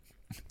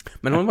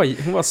 Men hon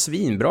var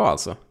svinbra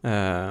alltså.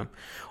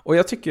 Och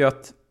jag tycker ju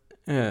att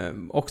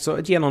också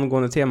ett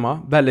genomgående tema,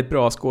 väldigt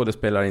bra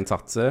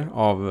skådespelarinsatser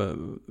av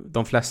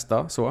de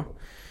flesta så.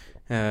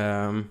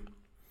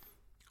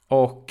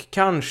 Och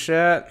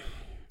kanske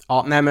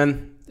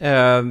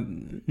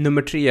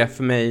nummer 3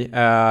 för mig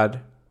är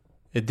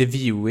The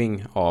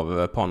Viewing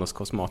av Panos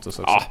Cosmatos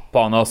också. Ja,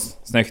 Panos,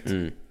 snyggt.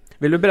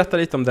 Vill du berätta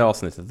lite om det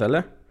avsnittet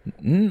eller?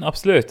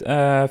 Absolut.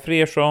 För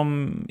er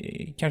som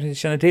kanske inte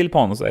känner till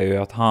Panos är ju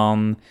att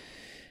han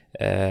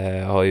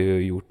har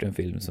ju gjort en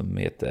film som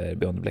heter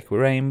Beyond the Black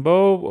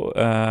Rainbow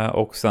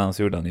och sen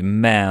så gjorde han ju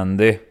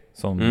Mandy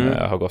som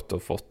har gått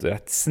och fått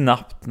rätt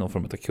snabbt någon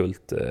form av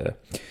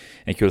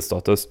en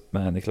kultstatus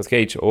med Nicolas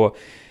Cage. Och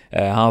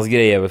hans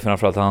grej är väl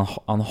framförallt att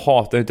han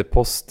hatar ju inte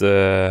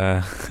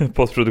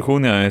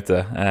postproduktion gör han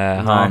inte.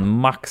 Han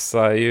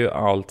maxar ju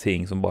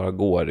allting som bara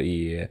går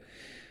i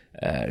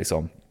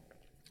liksom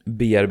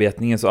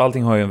bearbetningen, så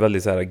allting har ju en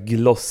väldigt så här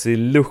glossy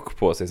look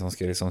på sig som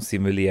ska liksom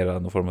simulera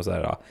någon form av så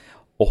här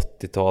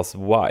 80-tals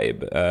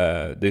vibe.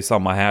 Det är ju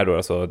samma här då,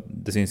 alltså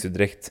det syns ju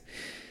direkt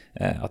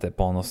att det är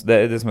Panos.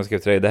 Det som jag skrev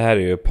till dig, det här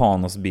är ju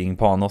Panos being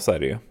Panos är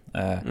det ju.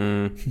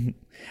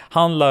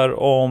 Handlar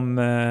om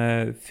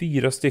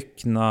 4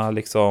 styckna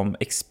liksom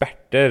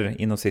experter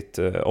inom sitt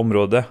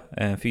område.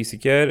 En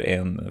fysiker,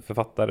 en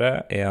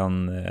författare,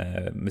 en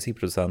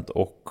musikproducent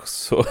och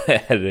så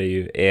är det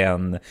ju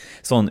en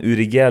sån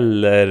Uri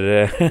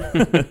Geller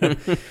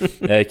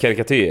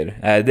karikatyr.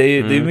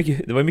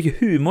 Det var mycket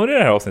humor i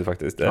det här avsnittet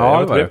faktiskt.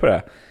 Ja, jag var på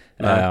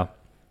det.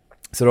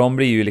 Så de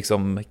blir ju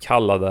liksom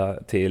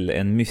kallade till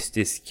en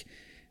mystisk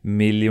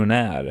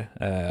miljonär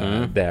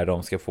där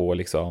de ska få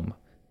liksom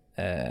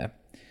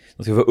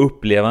de ska få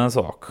uppleva en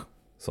sak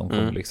som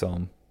kommer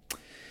liksom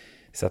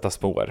sätta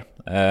spår.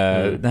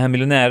 Den här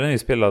miljonären är ju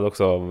spelad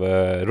också av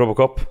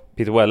Robocop,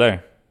 Peter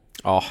Weller.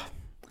 Ja,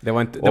 det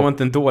var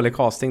inte en dålig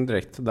casting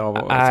direkt. Där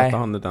satte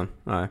han den.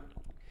 Nej.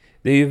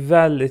 Det är ju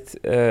väldigt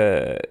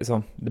det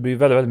blir ju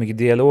väldigt, väldigt mycket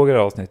dialoger i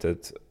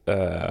avsnittet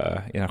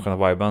i den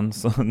sköna viben,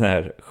 så den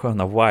här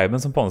sköna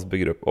viben som Panos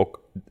bygger upp, och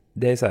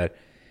det är så här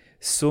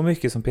så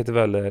mycket som Peter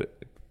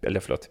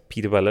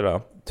Weller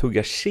då,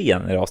 tuggar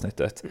sken i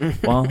avsnittet.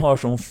 Och han har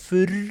sån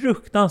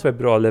fruktansvärt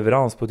bra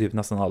leverans på typ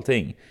nästan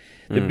allting.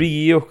 Det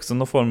blir ju också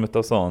någon form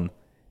av sån,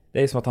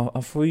 det är som att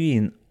han får ju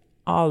in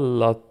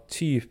alla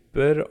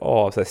typer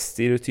av så här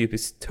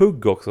stereotypiskt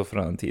tugg också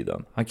från den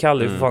tiden. Han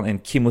kallar ju för fan en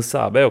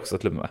kimosabe också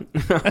till och med.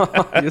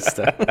 Just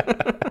det.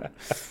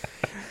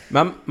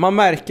 Men man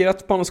märker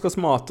att Panos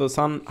Cosmatos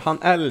han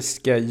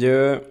älskar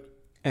ju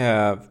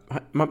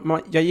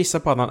jag gissar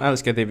på att han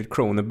älskar David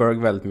Cronenberg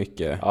väldigt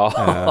mycket.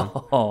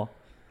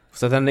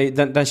 Så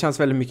den känns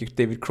väldigt mycket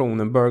David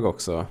Cronenberg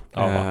också.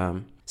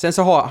 Sen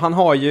så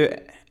har ju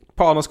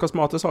Panos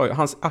Cosmatos har ju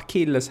hans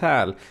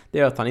akilleshäl, det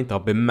är att han inte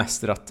har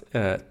bemästrat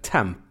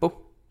tempo.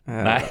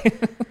 Nej.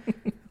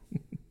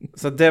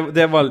 Så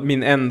det var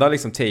min enda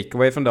liksom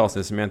takeaway från det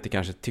avsnittet som jag inte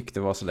kanske tyckte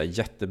var så där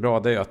jättebra.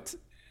 Det är ju att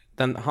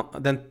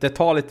det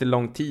tar lite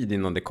lång tid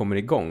innan det kommer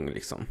igång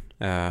liksom.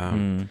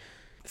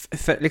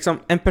 För liksom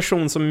en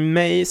person som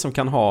mig som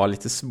kan ha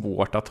lite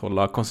svårt att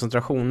hålla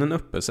koncentrationen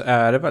uppe, så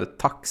är det väldigt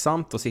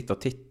tacksamt att sitta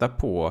och titta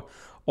på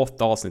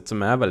 8 avsnitt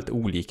som är väldigt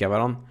olika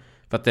varandra.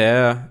 För att det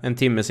är en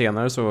timme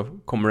senare så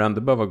kommer du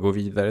ändå behöva gå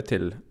vidare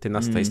till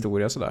nästa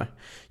historia sådär.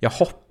 Jag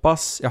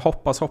hoppas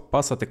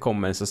att det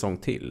kommer en säsong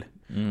till.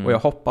 Och jag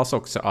hoppas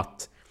också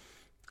att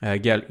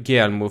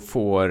Guillermo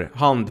får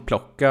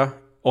handplocka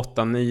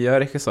 8 nya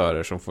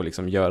regissörer som får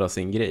liksom göra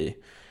sin grej.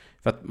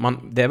 För att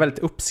det är väldigt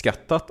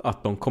uppskattat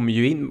att de kommer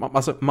ju in,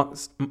 alltså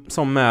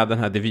som med den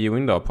här The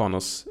Viewing då,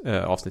 Panos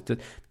avsnittet.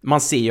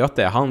 Man ser ju att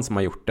det är han som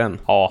har gjort den.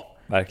 Ja,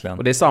 verkligen.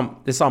 Och det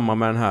är samma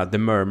med den här The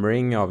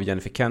Murmuring av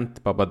Jennifer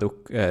Kent,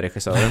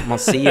 Babadook-regissören.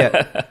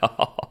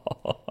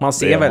 Man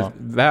ser väldigt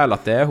väl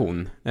att det är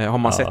hon. Har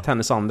man sett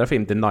hennes andra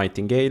film, The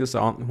Nightingale, så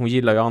hon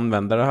gillar ju att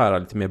använda det här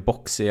lite mer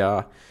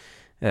boxiga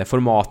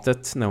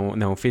formatet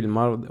när hon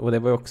filmar. Och det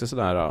var ju också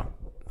sådär,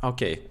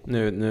 okej,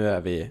 nu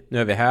är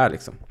vi här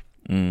liksom.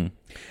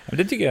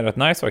 Det tycker jag är rätt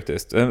nice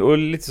faktiskt. Och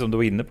lite som du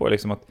var inne på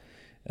liksom att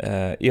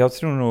jag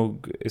tror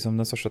nog liksom,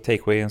 den största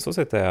takeawayen så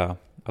sett är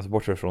alltså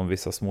bortsett från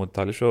vissa små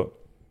detaljer, så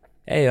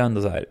är jag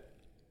ändå så här,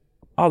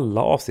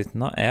 alla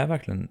avsnitten är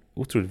verkligen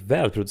otroligt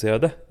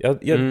välproducerade.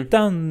 Jag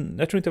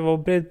tror inte jag var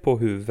beredd på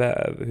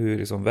hur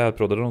liksom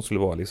välproducerade de skulle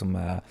vara liksom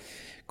med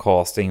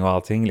casting och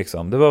allting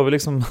liksom. Det var väl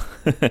liksom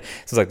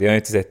som sagt, jag har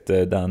inte sett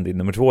Dandy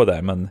nummer 2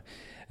 där, men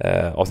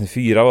avsnitt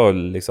 4 var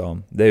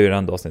liksom, det är ju det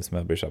enda avsnitt som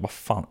jag blir så här, vad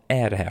fan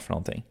är det här för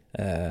någonting?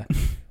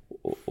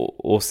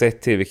 Och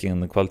sett till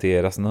vilken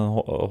kvalitet resten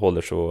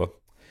håller, så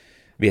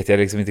vet jag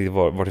liksom inte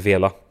vart det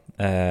felar.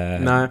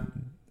 Nej.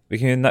 Vi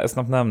kan ju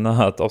snabbt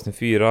nämna att avsnitt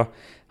 4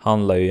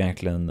 handlar ju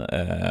egentligen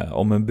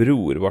om en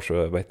bror vars,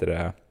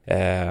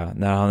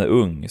 när han är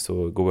ung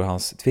så går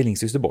hans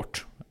tvillingsyster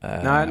bort.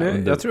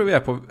 Nej, jag tror vi är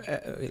på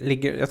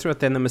jag tror att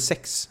det är nummer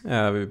 6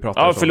 vi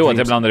pratar om. Ja, förlåt,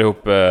 jag blandar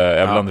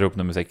ihop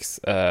nummer 6.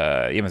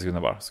 Ge mig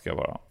sekunder bara, ska jag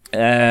bara.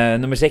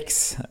 Nummer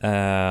 6.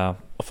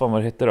 Vad fan var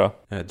det heter då?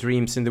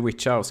 Dreams in the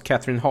Witch House,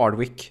 Catherine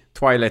Hardwicke,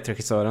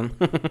 Twilight-regissören.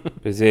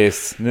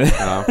 Precis.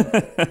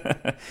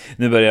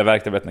 Nu börjar jag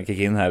verkligen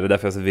kicka in här. Det är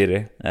därför jag är så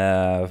virrig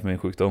för min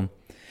sjukdom.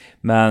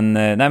 Men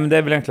men det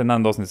är väl egentligen en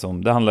enda avsnitt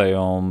som det handlar ju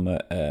om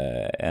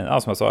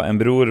som jag sa,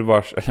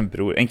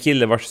 en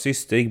kille vars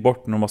syster gick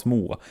bort när de var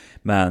små,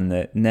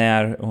 men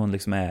när hon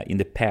liksom är in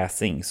the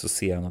passing så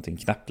ser han någonting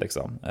knappt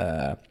liksom,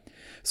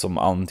 som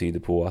antyder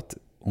på att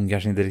hon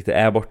kanske inte riktigt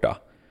är borta.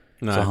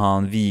 Nej. Så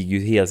han viger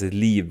ju hela sitt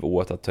liv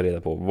åt att ta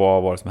reda på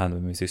vad var det som hände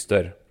med min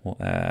syster.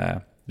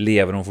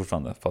 Lever hon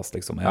fortfarande fast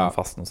liksom är hon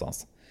fast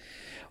någonstans.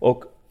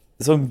 Och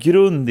som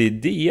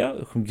grundidé,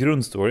 som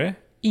grundstory,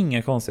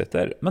 inga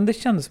konstigheter, men det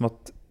kändes som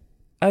att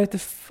jag vet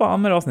inte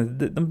fan med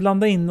avsnittet, de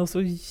blandade in och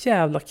så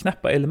jävla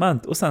knäppa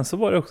element, och sen så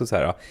var det också så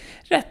här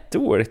rätt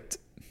dåligt,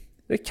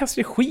 det är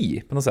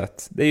kastregi på något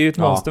sätt. Det är ju ett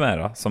monster med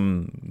då,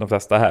 som de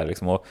flesta här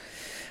liksom, och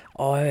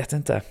jag vet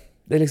inte.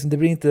 Det är liksom, det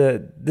blir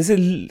inte,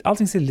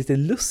 allting ser lite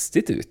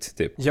lustigt ut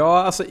typ.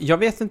 Ja, alltså jag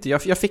vet inte,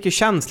 jag fick ju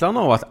känslan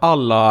av att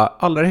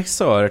alla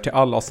regissörer till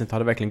alla avsnitt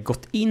hade verkligen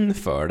gått in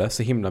för det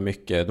så himla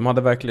mycket. De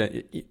hade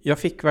verkligen, jag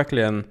fick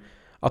verkligen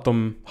att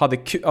de hade,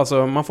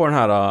 alltså man får den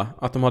här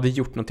att de hade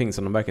gjort någonting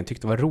som de verkligen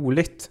tyckte var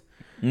roligt.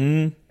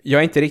 Jag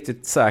är inte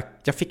riktigt säker,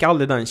 jag fick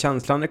aldrig den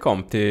känslan när det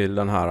kom till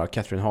den här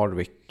Catherine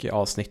Hardwicke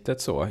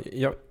avsnittet så.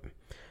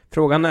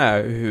 Frågan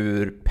är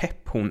hur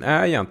pepp hon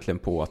är egentligen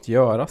på att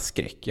göra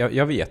skräck.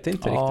 Jag vet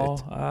inte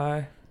riktigt.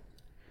 Nej.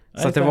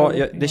 Så att det var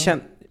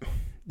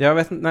jag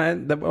vet inte, nej,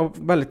 det var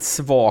väldigt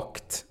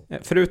svagt.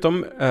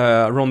 Förutom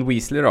Ron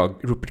Weasley då,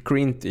 Rupert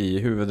Grint i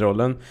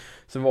huvudrollen,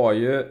 så var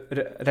ju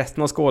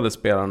resten av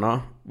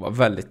skådespelarna var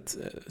väldigt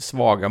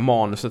svaga.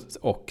 Manuset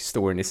och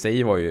storyn i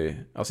sig var ju,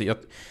 alltså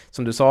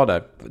som du sa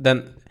där,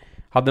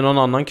 hade någon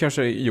annan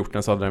kanske gjort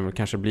den så hade den väl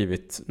kanske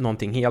blivit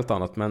någonting helt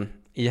annat, men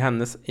i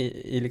hennes,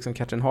 i liksom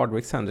Catherine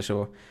Hardwickes händer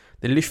så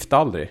det lyfte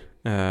aldrig.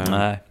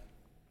 Nej.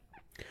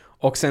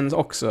 Och sen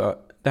också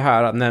det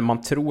här när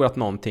man tror att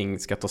någonting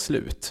ska ta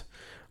slut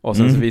och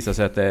sen så visar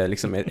sig att det är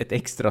liksom ett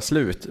extra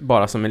slut,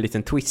 bara som en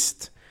liten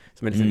twist,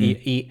 som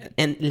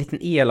en liten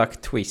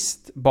elak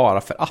twist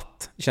bara för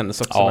att. Det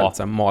kändes också väldigt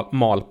så här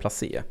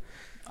malplacé.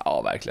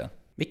 Ja, verkligen.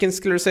 Vilken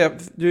skulle du säga,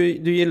 du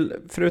gillar,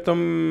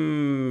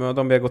 förutom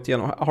de vi har gått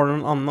igenom, har du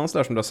någon annan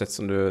sådär som du har sett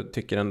som du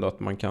tycker ändå att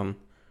man kan,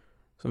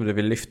 som du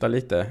vill lyfta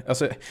lite?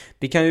 Alltså,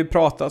 vi kan ju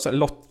prata, alltså,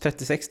 Lot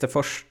 36, det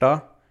första,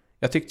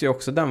 jag tyckte ju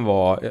också den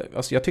var,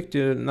 alltså jag tyckte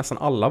ju nästan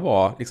alla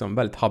var liksom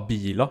väldigt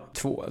habila.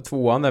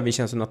 Tvåan där vi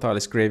känns som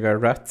Natalies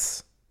Graveyard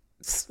Rats,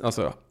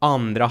 alltså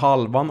andra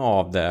halvan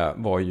av det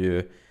var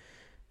ju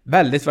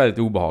väldigt, väldigt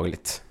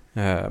obehagligt,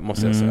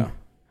 måste jag säga.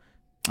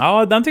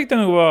 Ja, den tyckte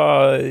jag nog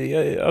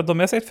var, de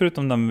jag sett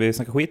förutom den vi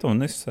snackade skit om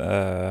nyss,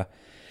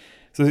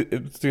 så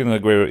tyckte jag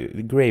nog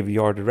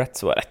Graveyard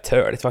Rats var rätt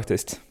törligt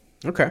faktiskt.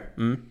 Okej.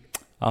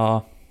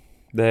 Ja,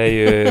 det är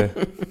ju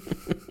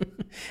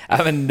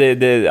ja, men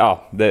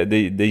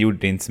det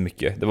gjorde inte så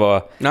mycket. Det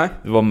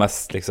var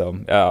mest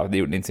liksom, det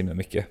gjorde inte så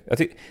mycket.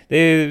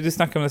 Du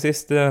snackade om det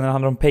sist när det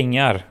handlar om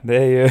pengar. Det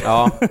är ju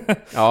ja,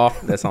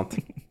 det är sant.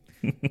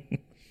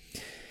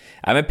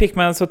 Ja, men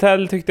Pickmans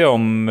Hotel tyckte jag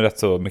om rätt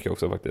så mycket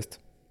också faktiskt.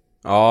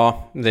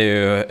 Ja, det är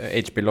ju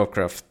H.P.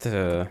 Lovecraft.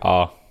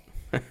 Ja,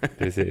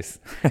 precis.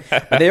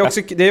 Det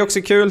är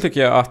också kul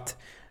tycker jag att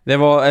det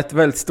var ett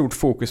väldigt stort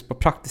fokus på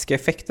praktiska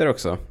effekter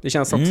också. Det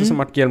känns också som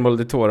att Guillermo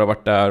del Toro har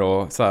varit där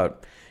och så här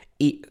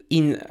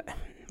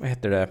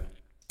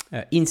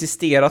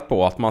insisterat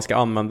på att man ska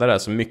använda det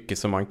så mycket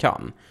som man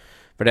kan.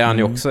 För det är han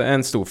ju också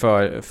en stor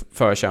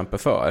förkämpe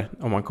för.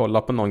 Om man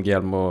kollar på någon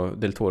Guillermo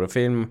del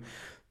Toro-film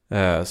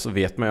så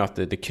vet man ju att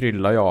det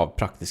kryllar ju av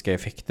praktiska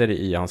effekter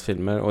i hans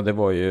filmer. Och det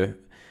var ju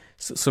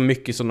så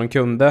mycket som de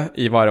kunde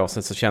i varje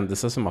avsnitt, så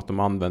kändes det som att de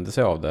använde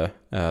sig av det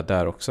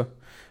där också.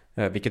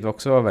 Vilket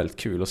också var väldigt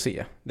kul att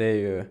se.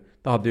 Det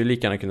hade ju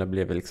lika gärna kunnat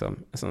bli liksom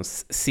en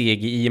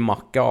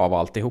CGI-macka av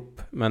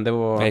alltihop. Men det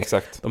var...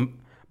 Exakt. De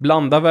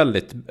blandar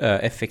väldigt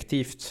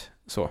effektivt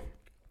så.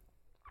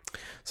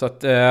 Så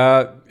att,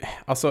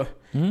 alltså...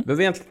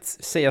 behöver egentligen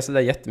säga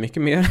sådär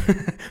jättemycket mer.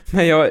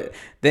 Men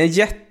det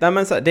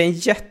är en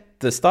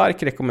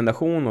jättestark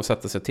rekommendation att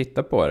sätta sig och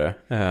titta på det.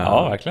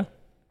 Ja, verkligen.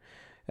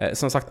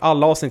 Som sagt,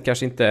 alla avsnitt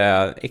kanske inte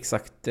är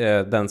exakt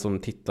den som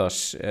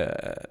tittars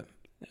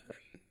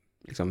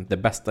liksom det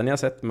bästa ni har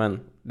sett, men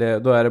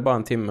då är det bara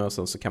en timme och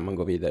så kan man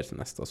gå vidare till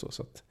nästa. Så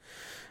att,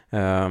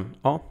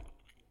 ja.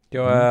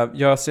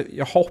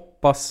 Jag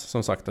hoppas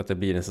som sagt att det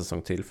blir en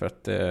säsong till, för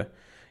att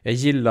jag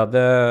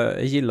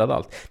gillade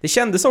allt. Det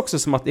kändes också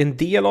som att en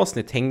del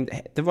avsnitt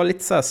det var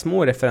lite så här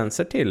små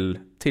referenser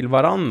till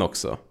varann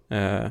också.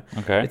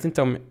 Jag vet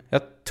inte om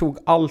jag tog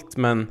allt,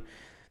 men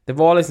det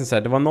var liksom så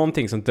här, det var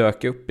någonting som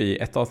dök upp i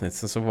ett avsnitt,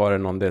 sen så var det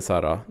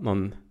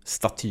någon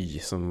staty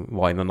som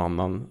var i någon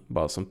annan,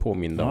 bara som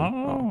påminner om.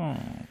 Ja.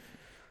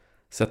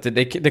 Så att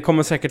det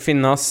kommer säkert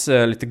finnas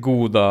lite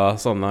goda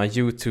sådana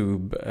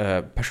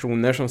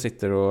YouTube-personer som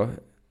sitter och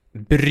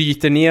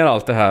bryter ner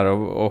allt det här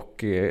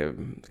och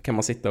kan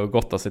man sitta och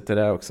gotta sig till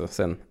det också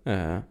sen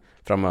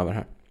framöver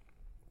här.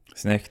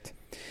 Snyggt.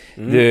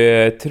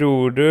 Du,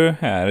 tror du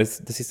här,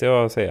 det sista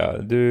jag vill säga,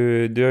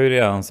 du har ju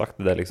redan sagt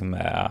det där liksom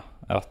med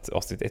att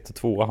avsnitt 1 och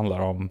 2 handlar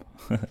om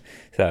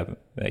så här,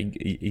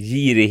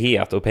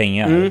 girighet och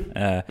pengar.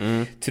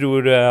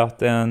 Tror du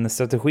att en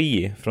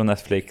strategi från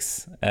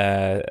Netflix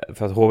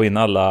för att håva in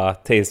alla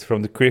Tales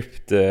from the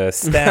Crypt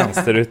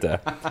stands där ute,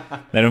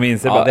 när de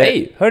inser bara,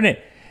 hej, hörni,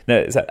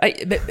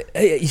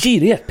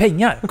 girighet,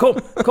 pengar, kom,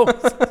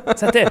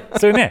 sätt er,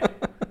 slå ner.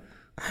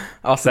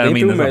 Alltså det är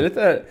inte omöjligt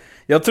där.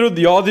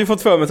 Jag hade ju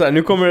fått för mig så här,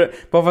 nu kommer det,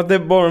 bara för att det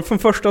bara från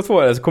första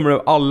 2 så kommer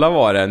det alla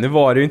vara det. Nu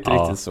var det ju inte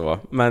riktigt så.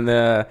 Men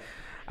det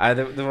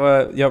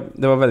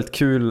var väldigt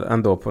kul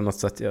ändå på något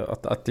sätt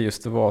att det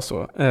just var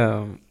så.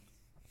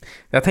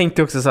 Jag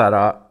tänkte också så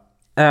här,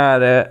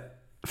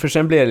 för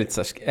sen blev det lite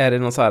så här, är det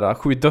någon så här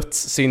 7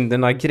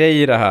 dödssynderna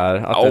grej det här?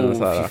 Att det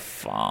så här, fy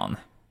fan.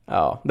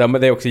 Ja, men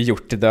det är också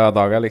gjort till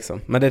dödagar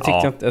liksom. Men det tyckte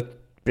jag inte,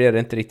 blev det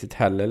inte riktigt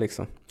heller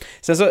liksom.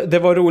 Sen så, det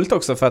var roligt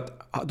också för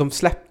att de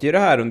släppte ju det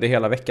här under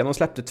hela veckan. De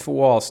släppte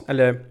 2 avsnitt,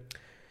 eller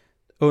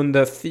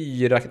under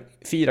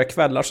 4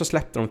 kvällar så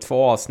släppte de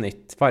 2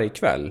 avsnitt varje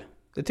kväll.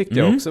 Det tyckte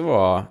jag också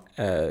var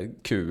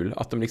kul.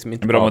 Att de liksom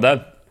inte bra modell.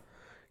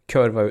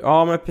 Kurva ut.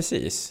 Ja, men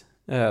precis.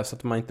 Så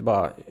att man inte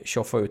bara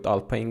tjoffade ut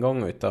allt på en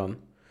gång, utan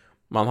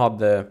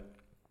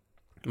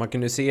man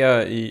kunde se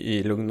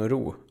i lugn och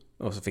ro.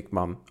 Och så fick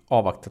man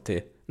avvakta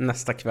till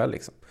nästa kväll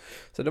liksom.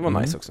 Så det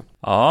var nice också.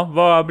 Ja,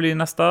 vad blir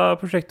nästa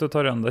projekt att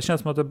ta igen? Det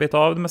känns som att du har bet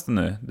av det mesta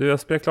nu. Du har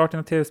spelat klart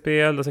dina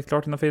tv-spel, du har sett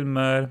klart dina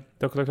filmer,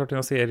 du har kollat klart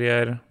dina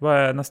serier. Vad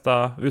är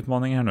nästa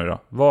utmaning här nu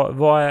då?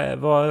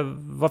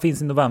 Vad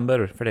finns i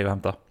november för dig att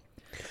hämta?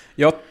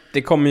 Ja,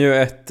 det kommer ju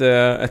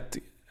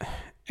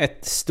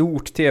ett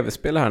stort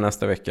tv-spel här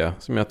nästa vecka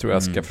som jag tror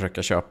jag ska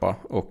försöka köpa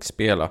och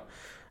spela.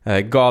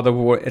 God of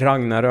War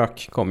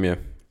Ragnarök kommer ju.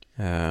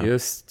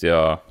 Just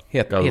ja.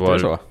 Heter det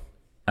så?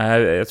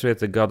 Jag tror det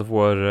heter God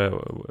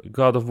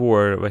of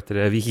War, vad heter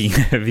det?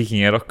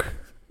 Vikingarock.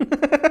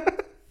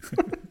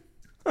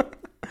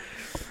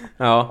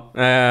 Ja.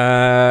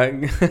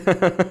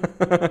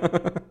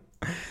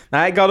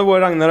 Nej, God of War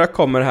Ragnarök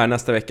kommer här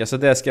nästa vecka, så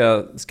det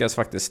ska jag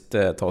faktiskt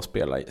ta och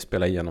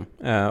spela igenom.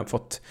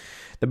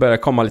 Det börjar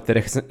komma lite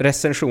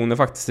recensioner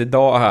faktiskt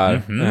idag här.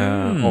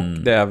 Och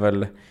det är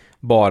väl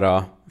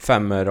bara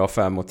 5 av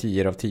 5 och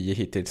 10 av 10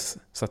 hittills.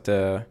 Så att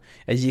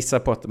jag gissar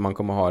på att man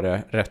kommer ha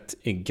det rätt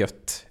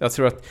gött. Jag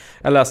tror att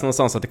jag läste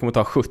någonstans att det kommer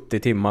ta 70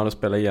 timmar att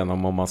spela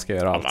igenom om man ska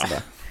göra allt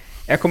sådär.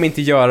 Jag kommer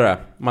inte göra det.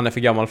 Man är för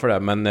gammal för det.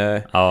 Men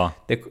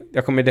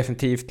jag kommer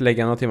definitivt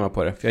lägga några timmar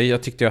på det. För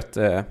jag tyckte ju att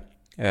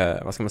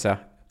vad ska man säga,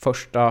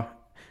 första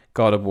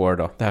God of War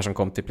då, det här som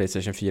kom till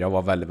PlayStation 4,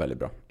 var väldigt, väldigt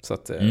bra. Så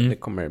att det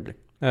kommer det bli.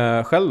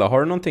 Själv då, har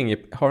du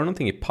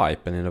någonting i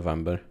pipen i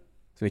november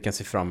som vi kan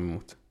se fram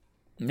emot?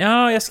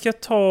 Ja, jag ska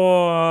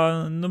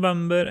ta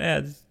november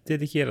är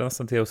dedikerad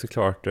nästan till att se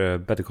klart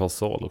Better Call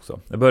Saul också.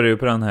 Jag började ju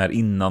på den här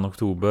innan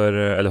oktober,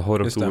 eller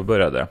har oktober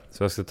började.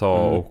 Så jag ska ta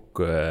och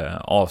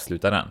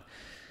avsluta den.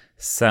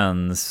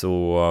 Sen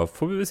så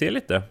får vi väl se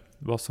lite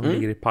vad som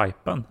ligger i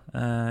pipen.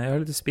 Jag har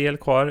lite spel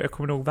kvar. Jag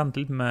kommer nog vänta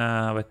lite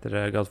med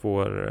God of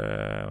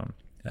War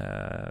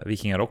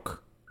Vikingarock.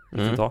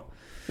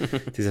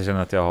 Tills jag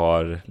känner att jag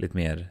har lite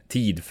mer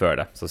tid för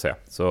det, så att säga.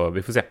 Så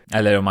vi får se.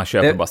 Eller om man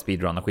köper bara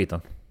speedrunna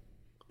skiten.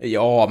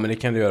 Ja, men det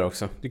kan du göra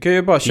också. Du kan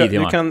ju bara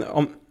köpa,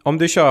 om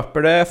du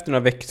köper det efter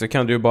några veckor så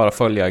kan du ju bara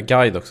följa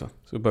guide också.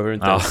 Så behöver du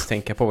inte ens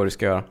tänka på vad du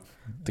ska göra.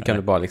 Du kan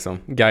du bara liksom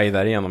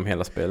guida igenom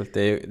hela spelet.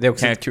 Det är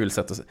också ett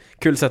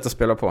kul sätt att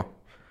spela på.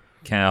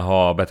 Kan jag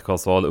ha Better Call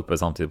Saul uppe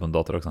samtidigt på en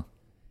dator också?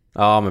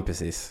 Ja, men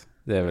precis.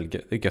 Det är väl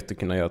gött att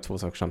kunna göra 2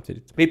 saker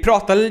samtidigt. Vi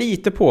pratade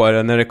lite på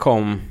det när det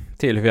kom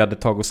till hur vi hade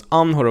tagit oss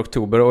an i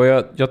oktober. Och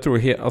jag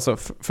tror, alltså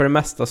för det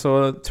mesta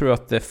så tror jag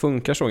att det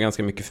funkar så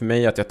ganska mycket för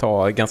mig att jag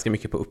tar ganska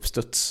mycket på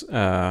uppstuds.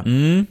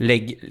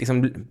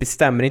 Liksom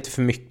bestämmer inte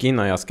för mycket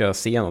innan jag ska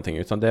se någonting.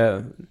 Utan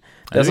det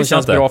som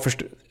känns bra för...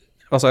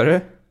 Vad sa du?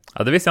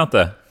 Ja, det visste jag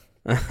inte.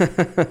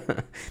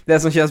 Det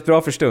som känns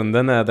bra för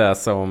stunden är det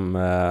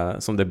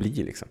som det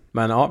blir liksom.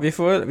 Men ja, vi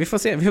får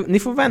se. Ni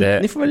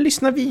får väl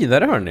lyssna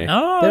vidare, hörni.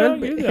 Ja, det är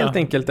väl helt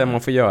enkelt det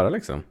man får göra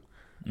liksom.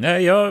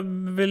 Nej, jag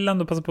vill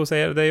ändå passa på att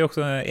säga det. Det är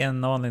också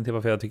en av anledningarna till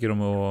varför jag tycker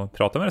om att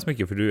prata med dig så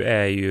mycket. För du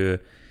är ju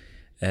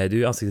Du är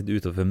ju ansiktet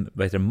utåt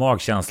för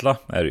magkänsla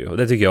är det ju, och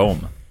det tycker jag om.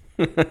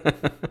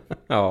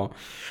 Ja,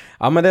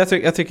 men jag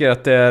tycker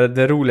att det är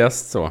det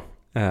roligaste så,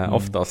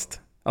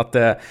 oftast. Att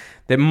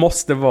det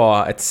måste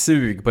vara ett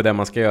sug på det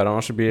man ska göra,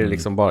 annars blir det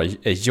liksom bara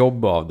ett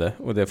jobb av det.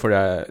 Och det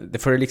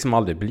får det liksom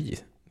aldrig bli,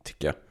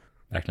 tycker jag.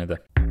 Verkligen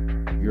inte.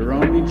 Your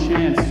only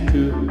chance to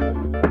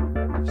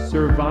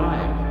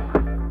survive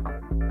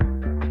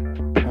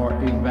or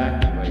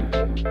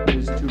evacuate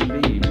is to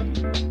leave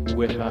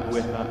with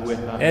us.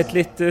 Ett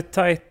lite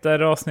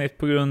tajtare avsnitt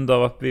på grund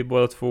av att vi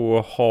båda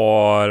två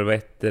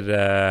har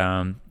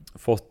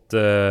fått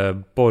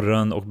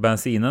borren och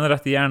bensinen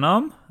rätt i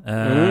hjärnan.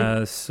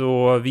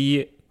 Så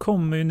vi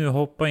kommer ju nu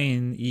hoppa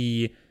in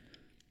i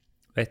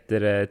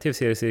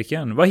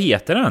TV-cirkeln. Vad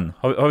heter den?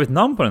 Har vi ett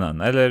namn på den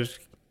än? Eller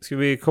ska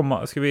vi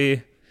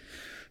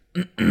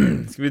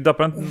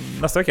dappa den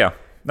nästa vecka?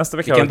 Nästa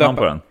vecka har vi ett namn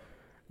på den.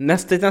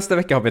 Nästa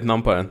vecka har vi ett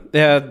namn på den.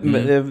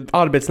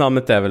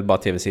 Arbetsnamnet är väl bara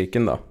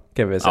TV-cirkeln då,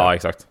 kan vi säga. Ja,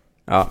 exakt.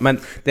 Ja, men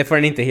det får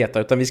den inte heta,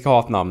 utan vi ska ha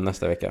ett namn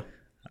nästa vecka.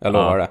 Jag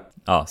lovar det.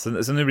 Ja,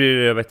 så nu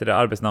blir det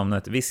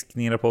arbetsnamnet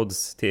Viskningar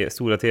Pods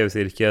stora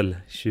TV-cirkel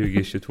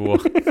 2022.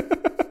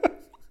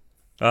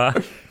 Ja.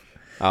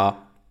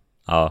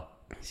 Ja,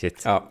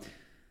 shit.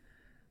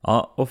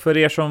 Ja, och för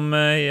er som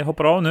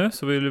hoppar av nu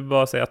så vill vi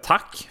bara säga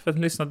tack för att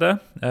ni lyssnade.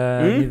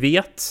 Ni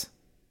vet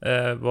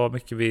vad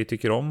mycket vi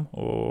tycker om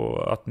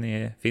och att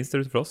ni finns där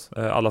ute för oss.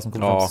 Alla som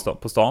kommer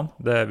på stan,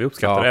 det vi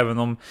uppskattar.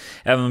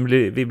 Även om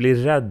vi blir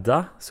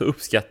rädda så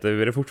uppskattar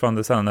vi det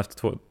fortfarande sen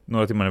efter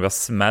några timmar när vi har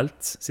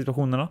smält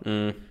situationerna.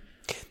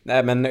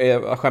 Nej, men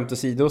skämt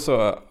åsido,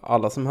 så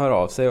alla som hör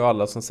av sig och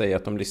alla som säger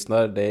att de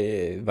lyssnar,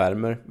 det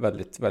värmer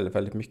väldigt, väldigt,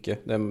 väldigt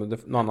mycket. Något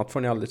annat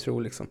får ni aldrig tro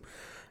liksom.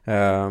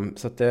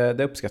 Så att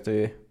det uppskattar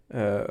vi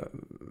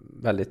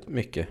väldigt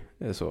mycket.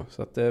 Så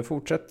att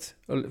fortsätt.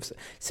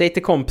 Säg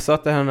till kompisar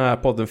att den här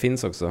podden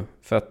finns också.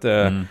 För att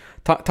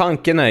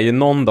tanken är ju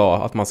någon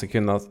dag att man ska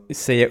kunna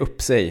säga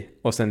upp sig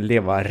och sen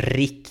leva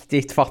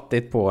riktigt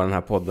fattigt på den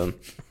här podden.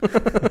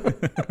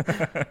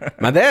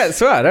 Men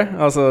så är det.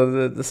 Alltså,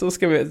 det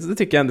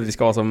tycker jag ändå vi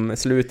ska ha som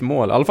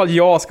slutmål. I alla fall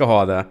jag ska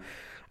ha det.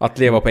 Att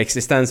leva på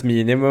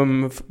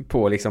existensminimum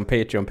på liksom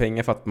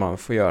Patreon-pengar för att man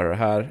får göra det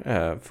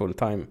här full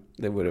time.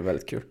 Det vore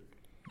väldigt kul.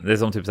 Det är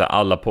som typ så här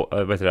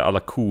alla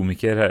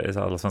komiker här,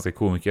 alla svenska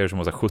komiker som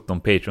har 17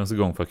 Patreons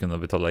igång för att kunna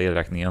betala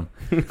elräkningen.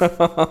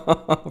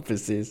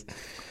 Precis.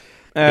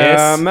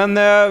 Yes. Men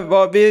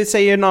vi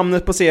säger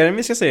namnet på serien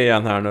vi ska se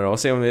igen här nu då och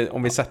se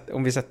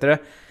om vi sätter det.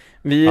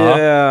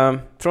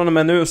 Från och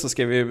med nu så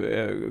ska vi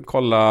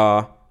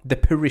kolla The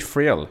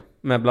Peripheral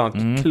med bland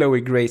annat Chloe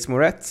Grace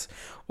Moretz.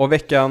 Och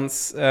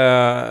veckans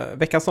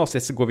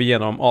avsnitt så går vi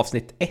igenom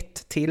avsnitt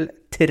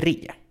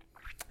 1-3.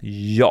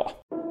 Ja.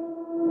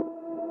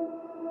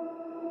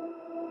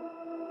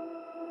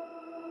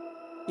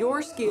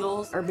 Your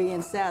skills are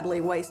being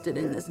sadly wasted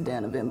in this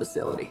den of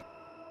imbecility.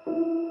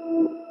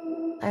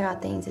 I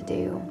got things to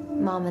do.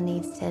 Mama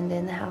needs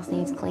tending, the house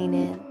needs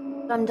cleaning.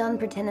 I'm done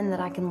pretending that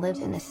I can live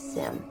in a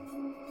sim.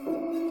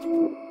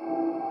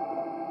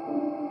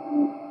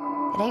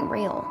 It ain't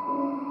real.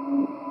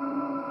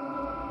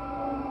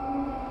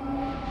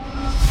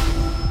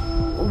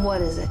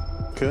 What is it?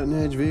 Cutting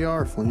edge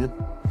VR, Flynn.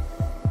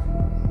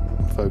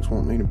 Folks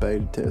want me to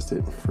beta test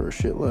it for a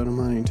shitload of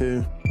money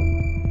too.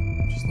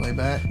 Just lay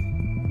back,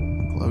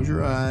 close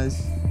your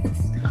eyes.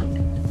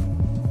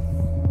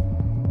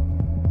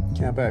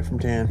 Count back from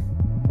 10.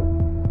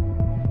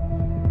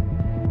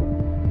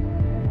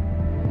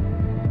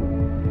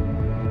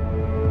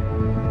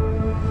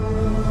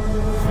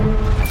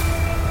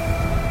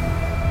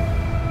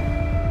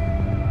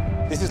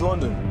 This is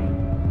London.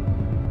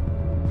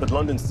 But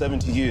London's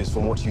 70 years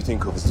from what you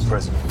think of as the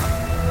present.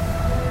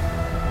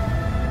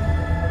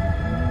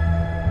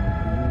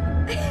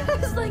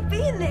 It was like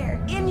being there,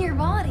 in your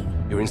body.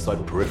 You're inside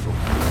a peripheral.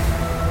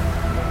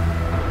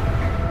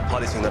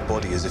 Piloting that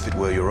body as if it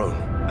were your own.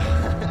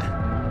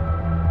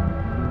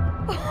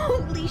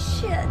 Holy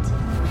shit.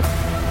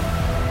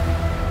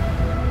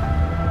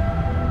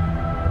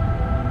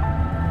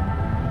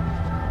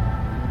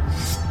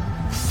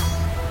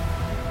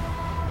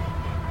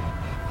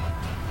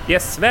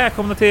 Yes,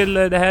 välkomna till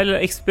det här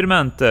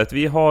experimentet.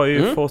 Vi har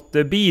ju fått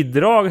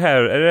bidrag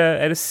här.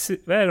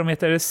 Vad är de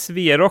heter? Är det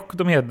Sverok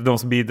de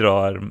som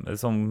bidrar?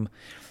 Som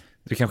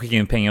du kan skicka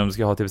in pengar om du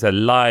ska ha typ så här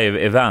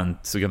live-event,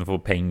 så kan du få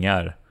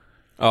pengar.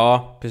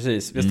 Ja,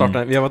 precis. Vi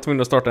var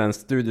tvungna att starta en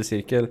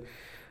studiecirkel.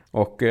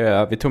 Och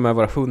vi tog med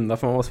våra hundar,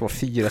 för man måste vara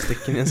 4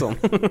 stycken i en sån.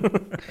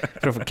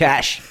 För att få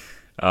cash.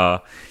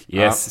 Ja,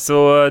 yes.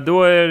 Så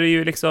då är det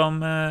ju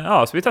liksom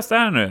så vi testar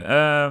här nu.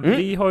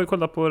 Vi har ju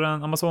kollat på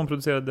den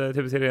Amazon-producerade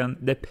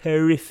tv-serien The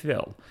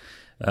Peripheral.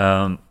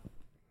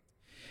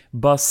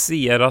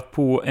 Baserat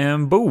på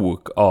en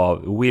bok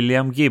av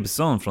William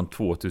Gibson från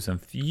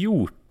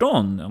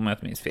 2014, om jag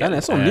inte minns fel. Den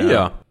är så ny,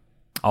 ja.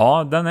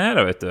 Ja, den är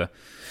det, vet du.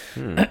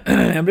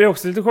 Jag blir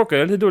också lite chockad.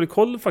 Jag har lite dålig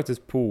koll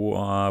faktiskt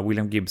på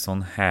William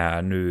Gibson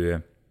här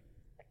nu.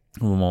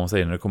 Vad man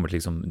säger när det kommer till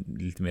liksom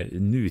lite mer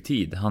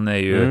nutid. Han är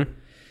ju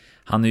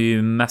Han är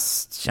ju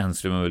mest känd,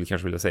 skulle man väl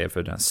kanske vilja säga,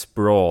 för den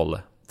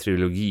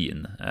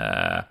Sprawl-trilogin.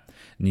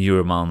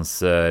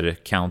 Neuromancer,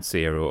 Count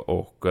Zero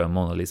och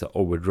Mona Lisa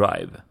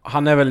Overdrive.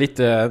 Han är väl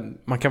lite,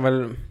 man kan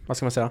väl, vad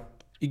ska man säga,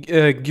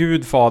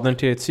 gudfadern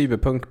till ett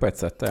cyberpunk på ett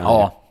sätt.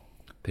 Ja,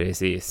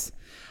 precis.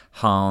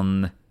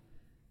 Han,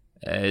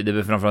 det är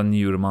väl framförallt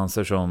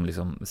Neuromancer som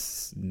liksom,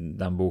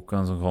 den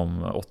boken som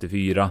kom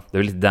 84. Det är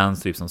väl lite den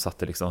typ som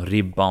satte liksom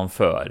ribban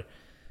för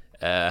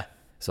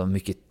så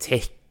mycket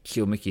tech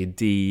och mycket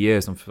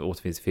idéer som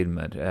återfinns i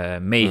filmer.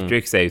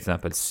 Matrix är ju till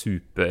exempel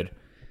super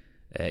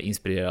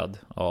inspirerad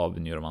av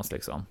Neuromancer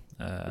liksom.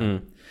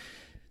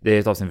 Det är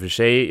ett avsnitt för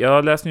sig. Jag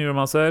har läst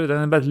Neuromancer. Den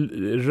är en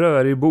väldigt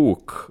rörig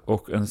bok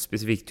och en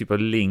specifik typ av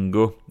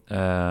lingo.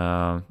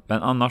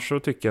 Men annars så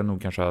tycker jag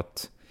nog kanske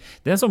att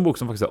det är en sån bok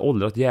som faktiskt har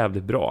åldrat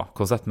jävligt bra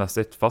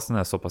konceptmässigt, fast den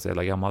är så pass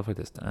jävla gammal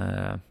faktiskt.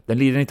 Den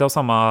lider inte av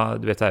samma,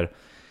 du vet här,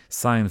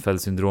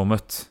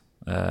 Seinfeld-syndromet.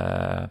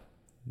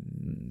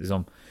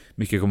 Liksom,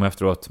 mycket kommer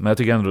efteråt, men jag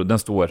tycker ändå den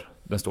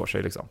står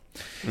sig liksom.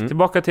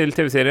 Tillbaka till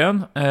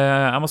tv-serien.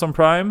 Amazon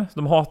Prime,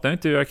 de hatar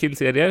inte att göra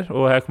killserier,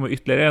 och här kommer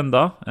ytterligare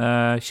enda.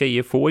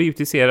 Tjejer får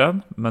givetvis se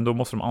den, men då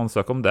måste de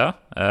ansöka om det.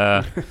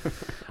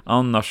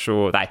 Annars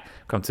så, nej,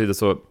 kan inte säga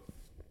så.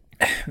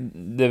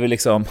 Det är väl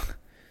liksom,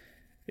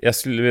 jag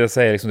skulle vilja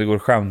säga liksom, det går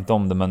skämt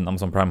om det, men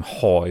Amazon Prime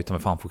har ju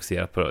fan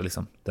fokuserat på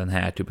liksom, den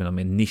här typen av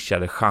mer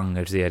nischade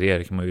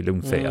genre-serier, kan man ju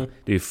lugnt säga.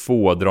 Det är ju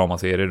få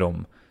dramaserier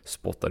de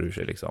spottar ur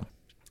sig liksom.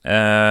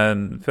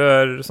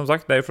 För som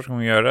sagt, det är första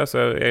gången jag gör det, så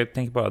jag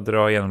tänker bara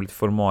dra igenom lite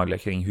formalia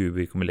kring hur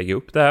vi kommer lägga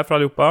upp det här för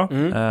allihopa.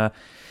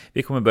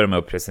 Vi kommer börja med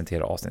att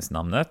presentera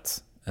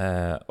avsnittsnamnet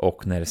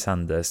och när det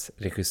sändes,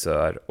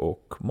 regissör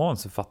och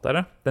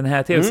manusförfattare. Den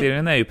här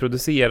tv-serien är ju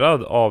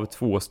producerad av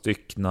 2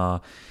 styckna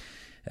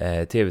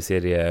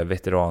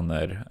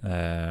tv-serieveteraner,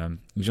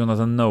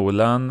 Jonathan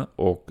Nolan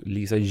och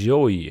Lisa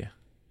Joy.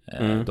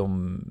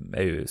 De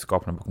är ju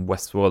skaparna bakom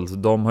Westworld, så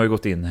de har ju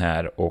gått in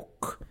här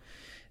och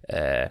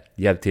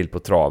hjälpt till på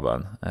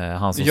traven.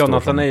 Han som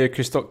Jonathan är ju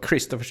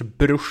Christophers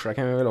brorsa,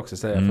 kan vi väl också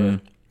säga, för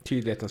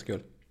tydlighetens skull.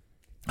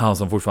 Han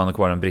som fortfarande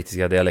kvar den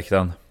brittiska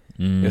dialekten.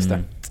 Just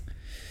det.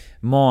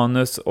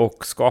 Manus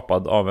och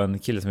skapad av en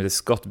kille som heter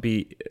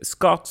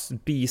Scott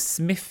B.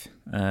 Smith.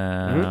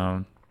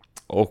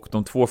 Och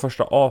de 2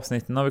 första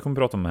avsnitten vi kommer att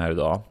prata om här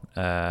idag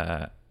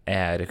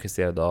är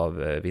regisserad av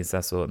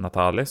Vincenzo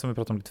Natali, som vi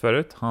pratade om lite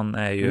förut. Han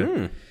är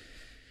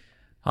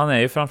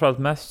ju framförallt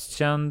mest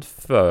känd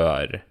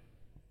för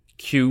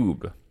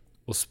Cube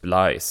och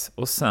Splice,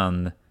 och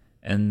sen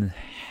en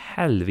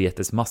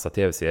helvetes massa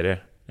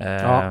tv-serier.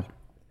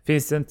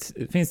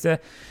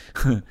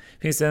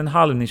 Finns det en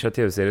halvnischad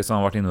tv-serie som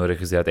har varit inne och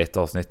regisserat ett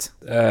avsnitt.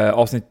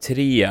 Avsnitt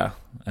 3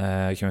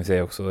 kan vi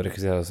säga också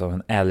regisseras av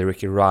en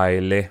Alric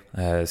Riley,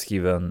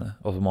 skriven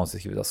av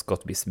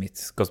Scott B. Smith.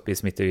 Scott B.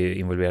 Smith är ju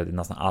involverad i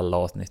nästan alla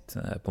avsnitt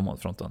på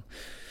manusfronten.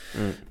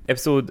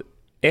 Episod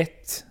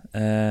 1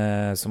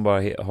 som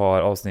bara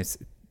har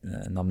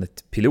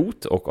avsnittsnamnet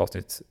Pilot, och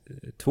avsnitt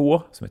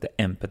 2 som heter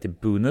Empathy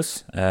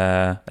Bonus,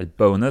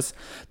 Bonus.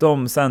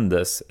 De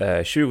sändes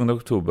 20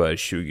 oktober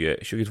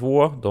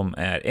 2022. De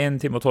är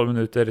 1 timme och 12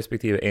 minuter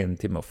respektive 1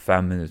 timme och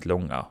 5 minuter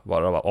långa,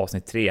 varav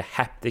avsnitt 3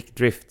 Haptic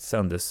Drift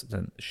sändes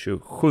den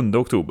 27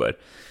 oktober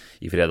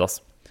i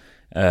fredags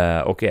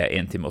och är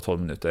 1 timme och 12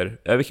 minuter.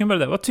 Vi kan börja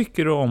där. Vad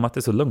tycker du om att det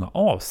är så långa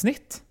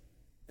avsnitt?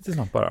 Lite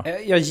snabbt bara.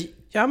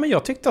 Men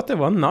jag tyckte att det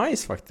var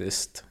nice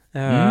faktiskt.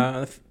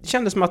 Det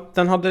kändes som att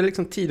den hade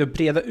liksom tid att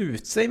breda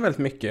ut sig väldigt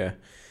mycket.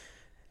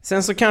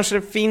 Sen så kanske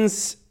det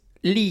finns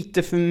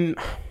lite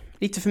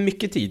för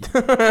mycket tid. Så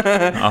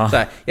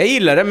här, jag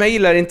gillar det, men jag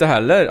gillar det inte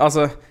heller.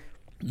 Alltså,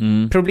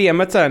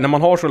 problemet så här, när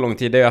man har så lång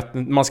tid, är att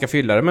man ska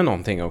fylla det med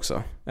någonting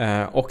också.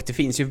 Och det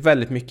finns ju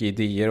väldigt mycket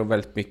idéer och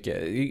väldigt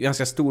mycket,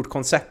 ganska stort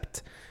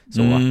koncept.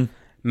 Så.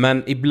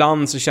 Men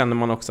ibland så känner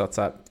man också att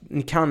så här,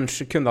 ni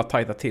kanske kunde ha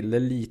tajtat till det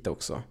lite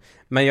också.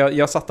 Men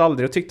jag satt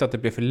aldrig och tyckte att det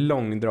blev för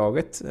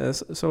långdraget.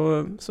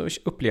 Så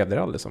upplevde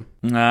det aldrig som.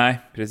 Nej,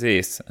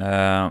 precis. Det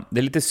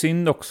är lite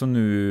synd också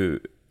nu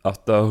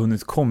att det har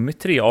hunnit kommit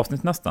 3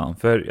 avsnitt nästan.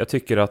 För jag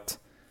tycker att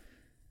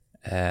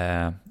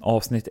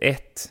avsnitt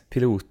 1,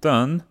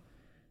 piloten,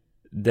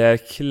 där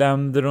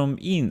klämde de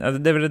in.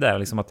 Alltså det är väl det där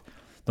liksom att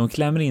de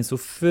klämmer in så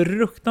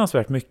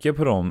fruktansvärt mycket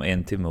på de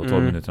 1 timme och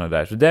 12 minuterna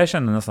där. Så där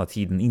känner jag nästan att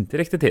tiden inte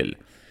räckte till.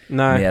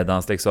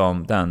 Medans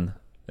liksom den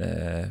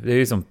det är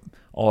ju som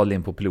all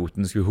in på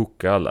piloten, ska vi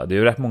hooka alla. Det är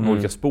ju rätt många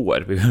olika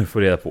spår vi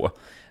får reda på.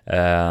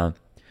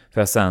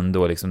 För sen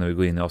då liksom när vi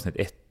går in i avsnitt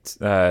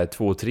 1,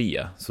 2 och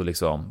 3, så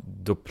liksom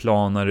då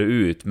planar det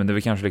ut. Men det är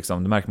väl kanske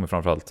liksom, det märker man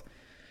framförallt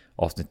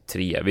avsnitt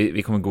 3.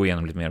 Vi kommer gå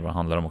igenom lite mer vad det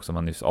handlar om också.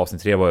 Men just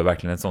avsnitt 3 var ju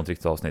verkligen ett sånt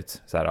riktigt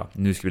avsnitt. Så här,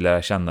 nu ska vi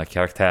lära känna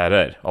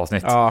karaktärer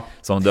avsnitt.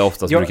 Som det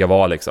oftast brukar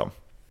vara liksom.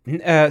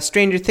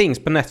 Stranger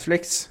Things på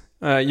Netflix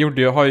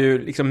har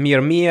ju liksom mer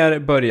och mer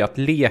börjat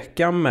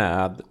leka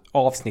med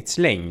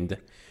avsnittslängd.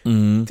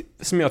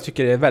 Som jag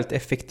tycker är väldigt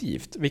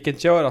effektivt.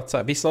 Vilket gör att så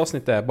här, vissa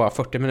avsnitt är bara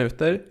 40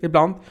 minuter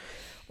ibland.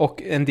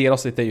 Och en del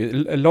avsnitt är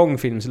ju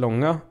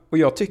långfilmslånga. Och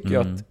jag tycker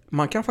att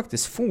man kan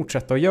faktiskt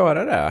fortsätta att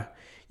göra det.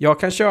 jag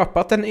kan köpa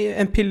att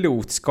en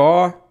pilot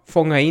ska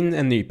fånga in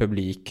en ny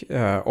publik,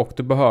 och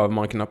då behöver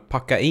man kunna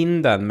packa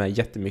in den med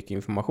jättemycket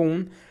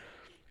information.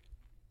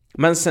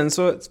 Men sen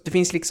så det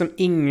finns liksom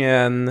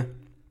ingen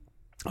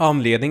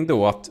anledning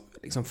då att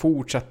liksom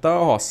fortsätta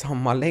ha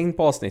samma längd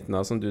på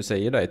avsnitten som du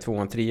säger där i 2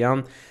 och 3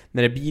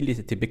 när det blir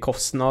lite till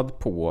bekostnad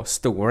på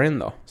storyn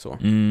då. Så.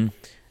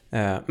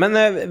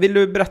 Men vill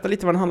du berätta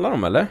lite vad den handlar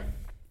om, eller?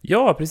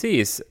 Ja,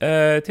 precis.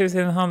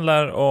 TV-serien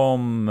handlar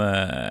om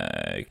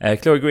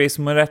Chloe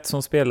Grace Moretz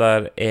som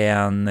spelar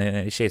en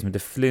tjej som heter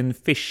Flynn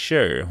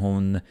Fisher.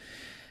 Hon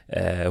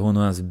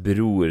och hennes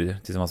bror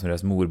tillsammans med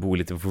deras mor bor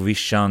lite på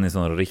vischan i en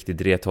sån riktigt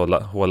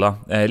drethåla.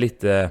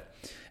 Lite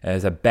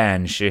såhär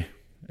Banshee,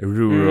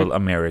 Rural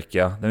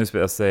America. Den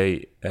utspelar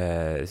sig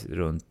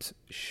runt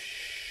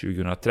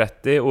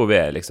 2030 och vi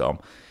är liksom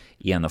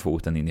ena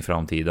foten in i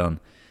framtiden.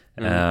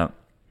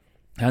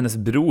 Hennes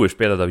bror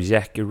spelad av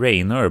Jack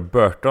Raynor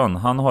Burton,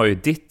 han har ju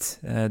ditt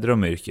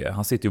drömyrke.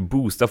 Han sitter ju och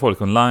boostar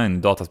folk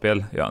online,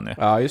 dataspel gör han ju.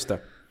 Ja, just det.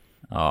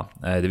 Ja,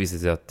 det visar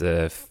sig att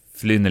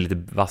Flynn är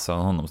lite vassare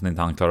än honom, så när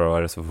inte han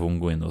klarar det så får hon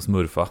gå in och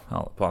smurfa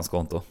på hans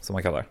konto, som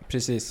man kallar det.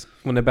 Precis,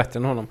 hon är bättre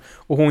än honom.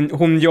 Och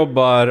hon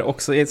jobbar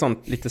också i ett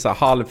sånt lite så här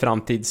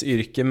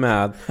halvframtidsyrke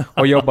med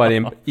och jobbar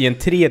i en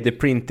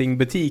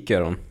 3D-printing-butik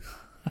är hon.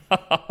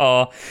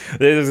 Ja,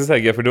 det är så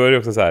säkert, för då är det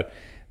också så här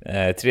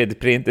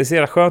 3D-print, det är så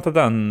jävla skönt att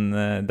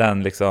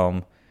den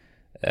liksom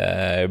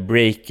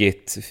break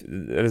it,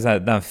 eller så här,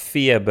 den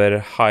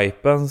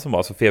feberhypen som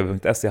var, så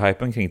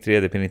feber.se-hypen kring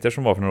 3D-printer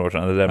som var för några år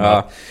sedan, det där med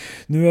att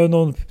nu är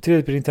någon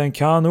 3D-printer en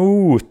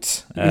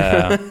kanot.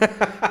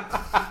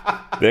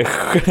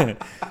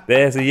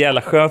 Det är så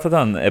jävla skönt att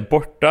den är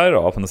borta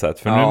idag på något sätt,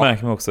 för nu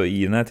märker man också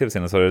i den här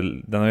tv-serien så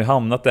den har ju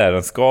hamnat där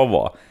den ska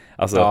vara.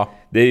 Alltså,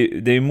 det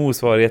är ju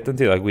motsvarigheten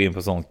till att gå in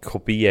på sånt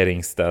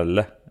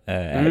kopieringsställe.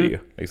 Är det ju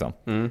liksom.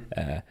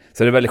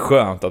 Så det är väldigt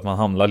skönt att man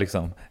hamnar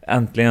liksom,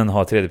 äntligen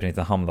har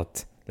 3D-printen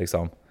hamnat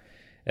liksom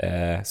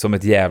som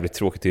ett jävligt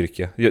tråkigt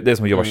yrke. Det är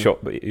som att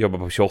jobba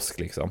på kiosk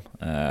liksom.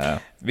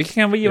 Vilket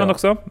kan vara givande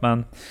också,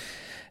 men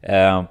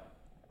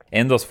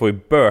ändå så får ju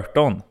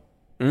Burton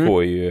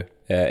får ju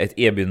ett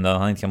erbjudande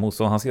han inte kan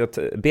motstå. Han ska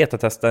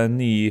betatesta en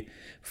ny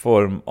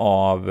form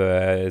av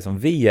som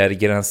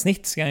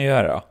VR-gränssnitt ska han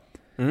göra.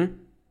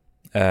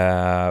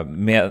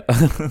 Med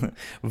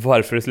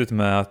varför det slutar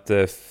med att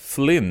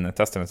Flynn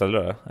testar den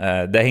istället.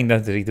 Det hängde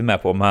jag inte riktigt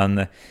med på, men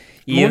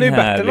hon är ju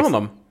bättre än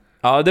honom.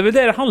 Ja, det är väl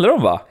det handlar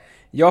om, va?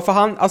 Ja, för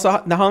han,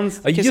 alltså när han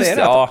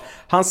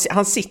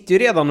han sitter ju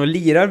redan och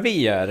lirar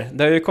VR.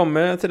 Det har ju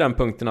kommit till den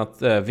punkten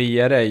att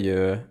VR är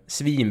ju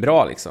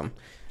svinbra liksom.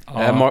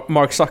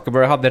 Mark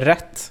Zuckerberg hade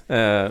rätt.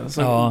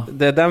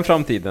 Det är den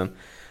framtiden.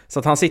 Så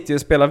att han sitter ju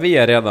och spelar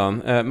VR redan.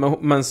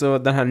 Men så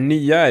den här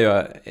nya är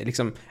ju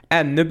liksom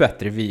ännu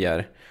bättre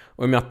VR.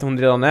 Och med att hon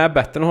redan är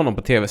bättre än honom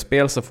på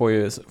tv-spel så får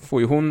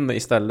ju hon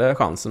istället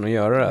chansen att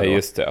göra det. Ja,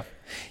 just det.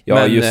 Ja,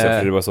 men, just det,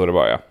 för det var så det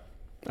var,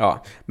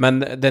 ja.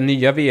 Men det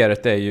nya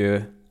VR:et är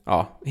ju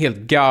helt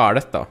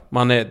galet då.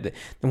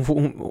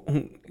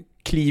 Hon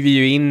kliver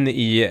ju in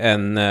i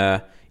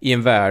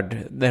en värld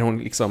där hon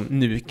liksom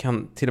nu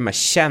kan till och med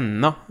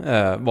känna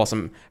vad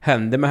som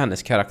händer med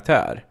hennes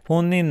karaktär.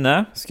 Hon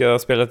inne ska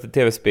spela ett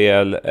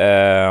tv-spel,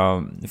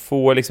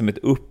 få liksom ett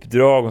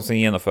uppdrag och sen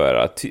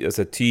genomföra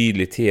ett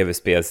tydligt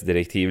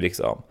tv-spelsdirektiv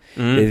liksom.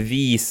 Det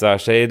visar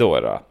sig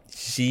då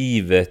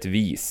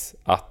givetvis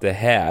att det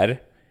här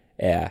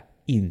är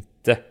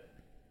inte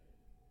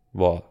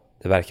vad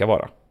det verkar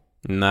vara.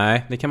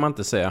 Nej, det kan man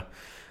inte säga.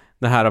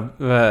 Den här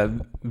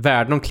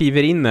världen de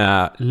kliver in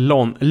är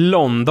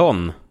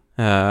London.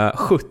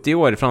 70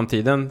 år i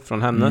framtiden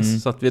från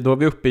hennes. Så att då är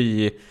vi uppe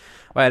i,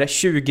 vad är det,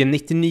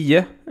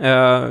 2099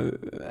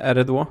 är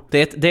det då.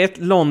 Det är ett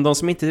London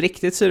som inte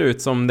riktigt ser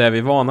ut som det vi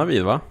är vana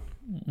vid, va?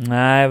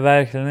 Nej,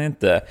 verkligen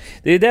inte.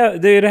 Det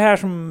är det här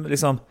som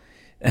liksom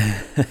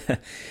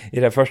i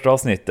det här första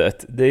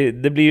avsnittet.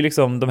 Det blir ju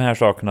liksom de här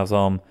sakerna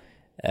som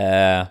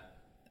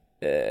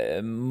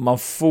man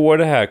får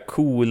det här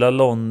coola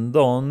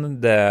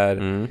London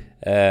där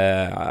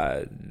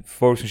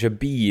folk som kör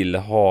bil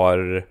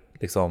har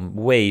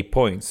liksom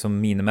waypoints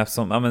som minimaps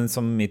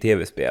som i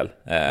tv-spel.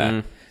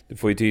 Du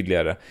får ju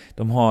tydligare.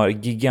 De har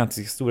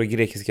gigantiska stora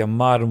grekiska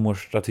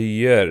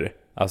marmorstatyer,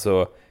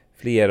 alltså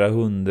flera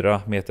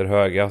 100 meter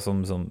höga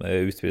som är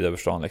utspridda över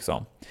stan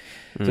liksom.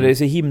 Så det är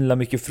så himla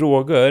mycket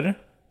frågor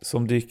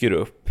som dyker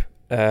upp.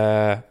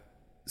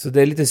 Så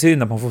det är lite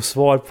synd att man får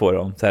svar på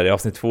dem så här i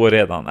avsnitt 2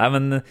 redan.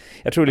 Men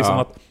jag tror liksom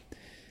att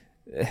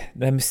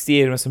det här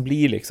mysteriet som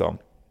blir liksom,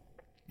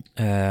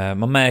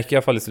 man märker i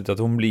alla fall i slutet att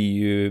hon blir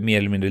ju mer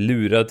eller mindre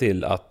lurad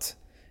till att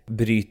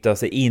bryta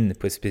sig in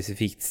på ett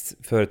specifikt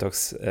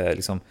företags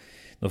liksom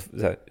så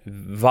här,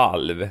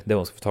 valv där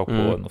hon ska få tag på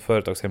några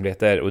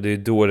företagshemligheter, och det är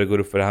då det går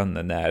upp för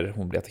henne när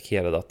hon blir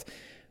attackerad att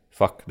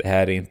fuck, det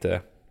här är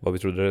inte vad vi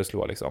trodde det skulle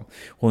vara liksom.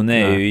 Hon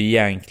är ju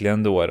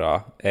egentligen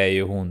är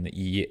ju hon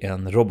i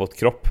en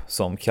robotkropp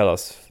som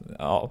kallas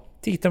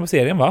titeln på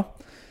serien, va?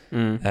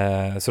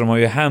 Så de har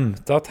ju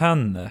hämtat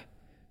henne.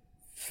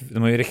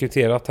 De har ju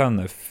rekryterat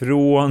henne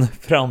från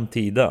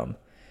framtiden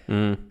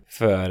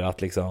för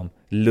att liksom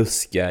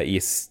luska i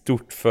ett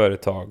stort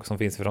företag som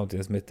finns i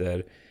framtiden som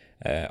heter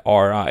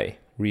RI,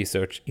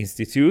 Research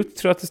Institute,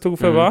 tror jag att det stod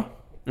för, va?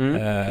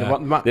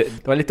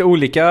 Det var lite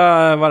olika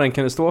vad den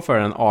kunde stå för,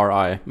 en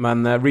RI,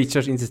 men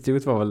Research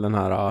Institute var väl den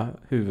här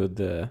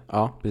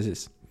ja,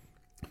 precis.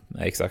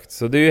 Nej, exakt.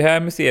 Så det är ju här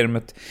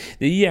museet,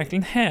 det är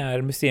egentligen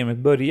här museet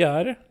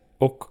börjar,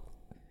 och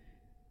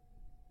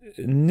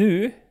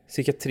nu,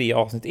 cirka 3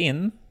 avsnitt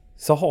in,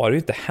 så har det ju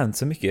inte hänt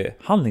så mycket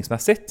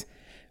handlingsmässigt.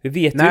 Vi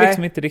vet ju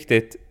liksom inte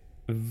riktigt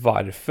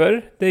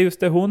varför det är just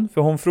det hon,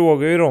 för hon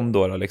frågar ju dem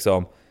då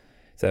liksom,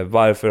 så här,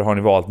 varför har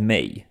ni valt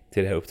mig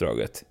till det här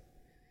uppdraget?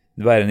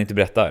 Vad är det ni inte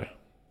berättar?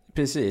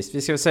 Precis,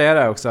 vi ska säga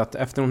det också, att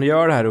efter hon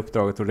gör det här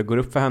uppdraget och det går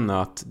upp för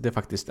henne att det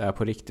faktiskt är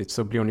på riktigt,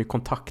 så blir hon ju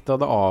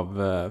kontaktad av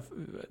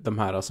de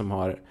här som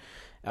har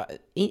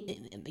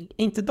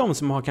inte de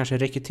som har kanske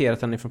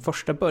rekryterat henne från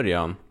första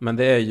början, men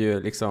det är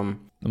ju liksom,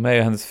 de är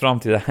ju hennes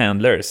framtida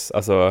handlers,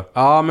 alltså.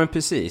 Ja, men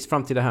precis,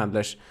 framtida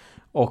handlers.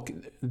 Och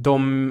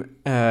de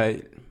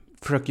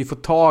försöker ju få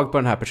tag på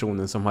den här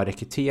personen som har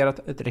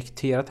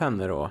rekryterat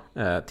henne då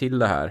till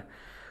det här.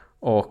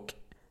 Och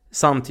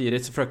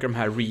samtidigt så försöker de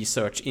här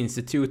Research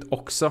Institute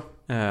också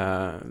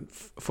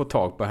få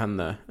tag på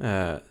henne.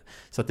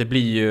 Så att det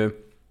blir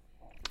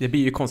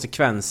ju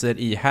konsekvenser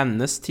i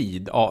hennes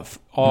tid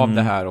av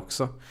det här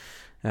också.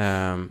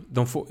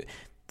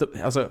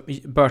 Alltså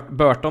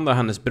Burton där,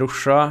 hennes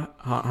brorsa,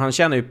 han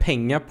tjänar ju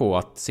pengar på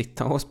att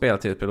sitta och spela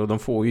tv-spel, och de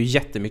får ju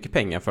jättemycket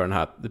pengar för den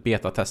här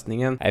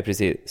betatestningen. Nej,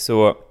 precis.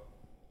 Så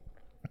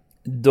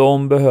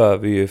de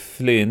behöver ju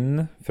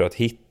Flynn för att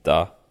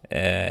hitta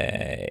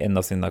en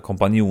av sina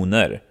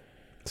kompanjoner.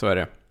 Så är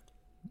det.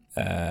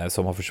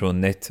 Som har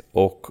försvunnit,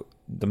 och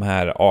de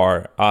här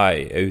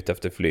RI är ute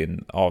efter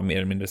Flynn av mer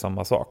eller mindre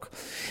samma sak.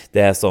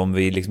 Det är som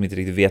vi liksom inte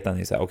riktigt vet än,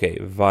 är så här,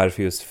 okej,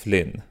 varför just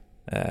Flynn?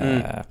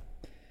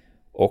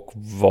 Och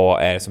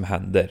vad är det som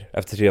händer?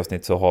 Efter 3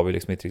 avsnitt så har vi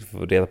liksom inte riktigt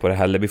fått reda på det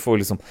heller. Vi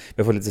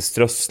får lite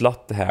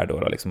strösslat det här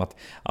då liksom, att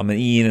ja, men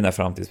i den här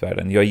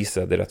framtidsvärlden, jag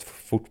gissar att det är rätt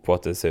fort på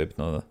att det ser ut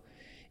någon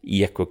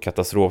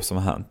ekokatastrof som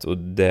har hänt, och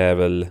det är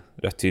väl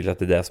rätt tydligt att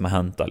det är det som har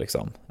hänt där,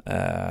 liksom.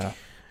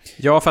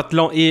 Ja, för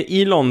att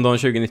i London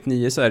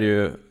 2099 så är det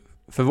ju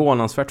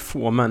förvånansvärt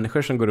få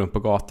människor som går runt på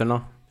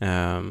gatorna.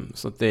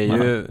 Så det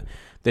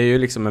är ju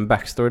liksom en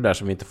backstory där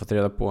som vi inte fått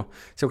reda på.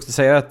 Jag ska också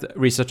säga att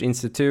Research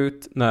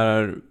Institute,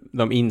 när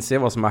de inser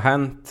vad som har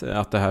hänt,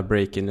 att det här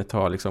break-inet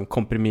har liksom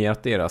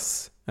komprimerat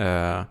deras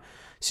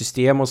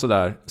system och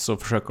sådär, så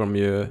försöker de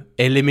ju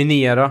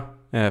eliminera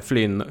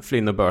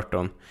Flynn och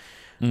Burton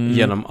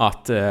genom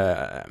att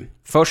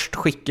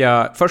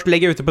först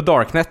lägga ut det på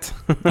Darknet.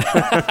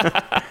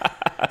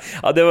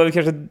 Ja, det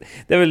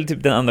är väl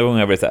typ den andra gången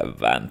jag blev så här,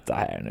 vänta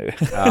här nu.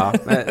 Ja,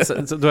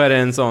 men, så då är det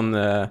en sån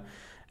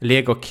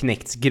Lego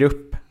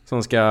Knects-grupp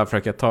som ska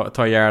försöka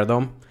ta ihjäl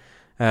dem.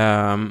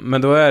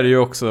 Men då är det ju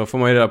också, får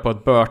man ju reda på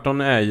att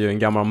Burton är ju en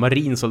gammal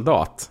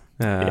marinsoldat.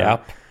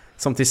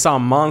 Som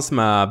tillsammans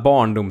med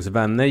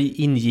barndomsvänner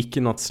ingick i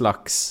något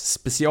slags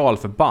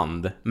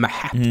specialförband med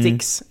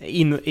haptics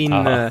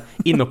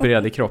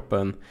inopererade i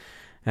kroppen.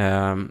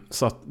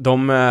 Så att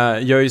de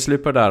gör ju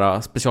slut på det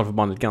där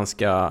specialförbandet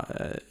ganska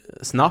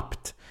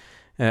snabbt.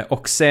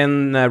 Och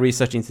sen när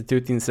Research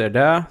Institute inser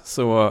det,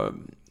 så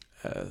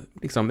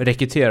liksom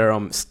rekryterar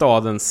de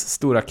stadens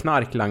stora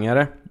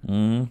knarklangare.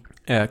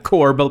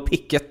 Corbel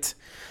Pickett,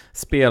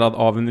 spelad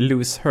av en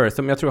Lewis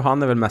Hertham. Jag tror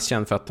han är väl mest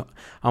känd för att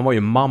han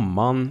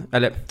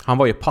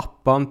var ju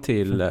pappan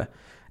till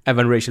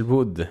Evan Rachel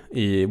Wood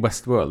i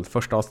Westworld,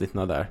 första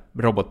avsnittet där,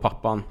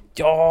 robotpappan.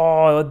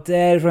 Ja,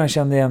 därför jag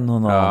kände igen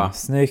honom. Ja.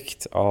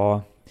 Snyggt.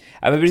 Ja,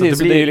 men precis,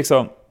 så det är ju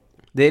liksom,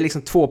 det är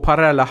liksom 2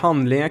 parallella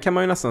handlingar, kan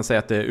man ju nästan säga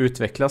att det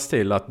utvecklas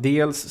till. Att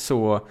dels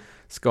så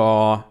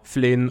ska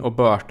Flynn och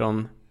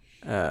Burton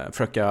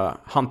försöka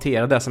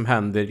hantera det som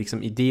händer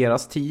liksom i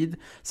deras tid,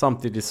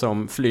 samtidigt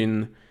som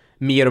Flynn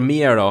mer och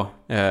mer då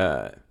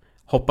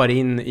hoppar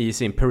in i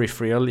sin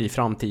peripheral i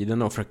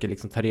framtiden och försöker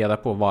liksom ta reda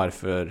på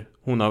varför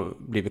hon har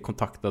blivit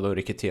kontaktad och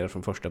rekryterad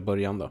från första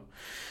början då.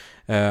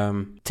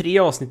 3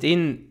 avsnitt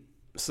in,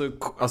 så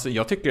alltså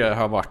jag tycker det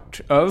har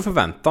varit över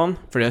förväntan,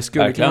 för det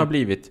skulle kunna ha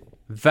blivit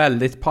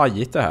väldigt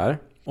pajigt det här.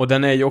 Och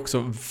den är ju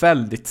också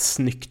väldigt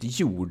snyggt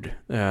gjord,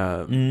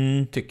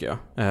 tycker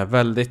jag.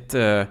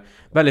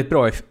 Väldigt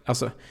bra.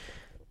 Alltså,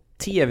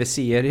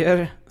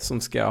 tv-serier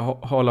som ska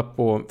hålla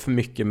på för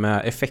mycket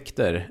med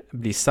effekter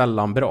blir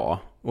sällan bra.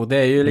 Och det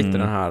är ju lite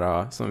den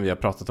här som vi har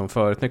pratat om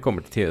förut när det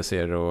kommer till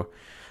tv-serier och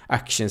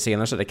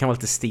actionscener, så det kan vara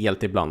lite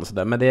stelt ibland och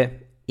sådär. Men det är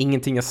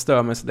ingenting jag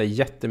stör mig så det är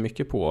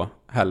jättemycket på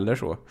heller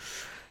så.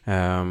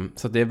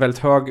 Så det är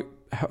väldigt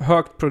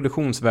högt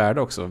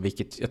produktionsvärde också,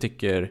 vilket jag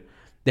tycker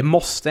det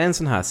måste en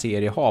sån här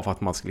serie ha för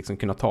att man ska liksom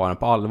kunna ta den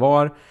på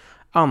allvar.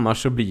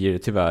 Annars så blir det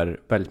tyvärr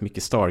väldigt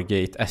mycket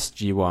Stargate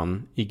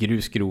SG-1 i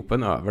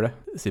grusgropen över det.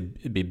 Så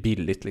det blir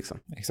billigt liksom.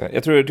 Exakt.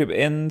 Jag tror typ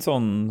en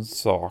sån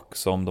sak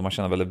som de har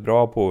tjänat väldigt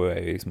bra på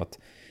är ju liksom att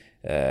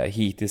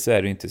hittills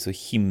är det inte så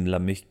himla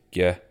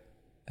mycket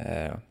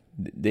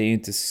det är ju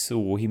inte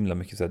så himla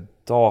mycket så här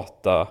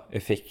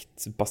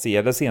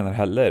dataeffektbaserade scener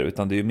heller,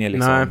 utan det är ju mer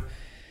liksom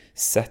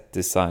set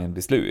design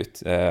beslut.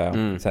 Så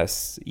här,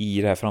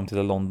 i det här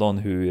framtida London,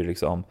 hur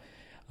liksom,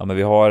 ja, men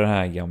vi har den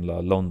här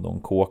gamla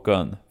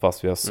London-kåken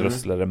fast vi har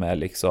strösslade med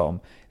liksom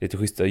lite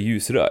schyssta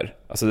ljusrör.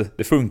 Alltså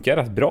det funkar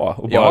rätt bra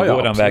och bara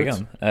gå den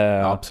vägen.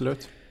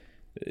 Absolut.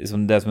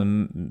 Som det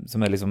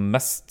som är liksom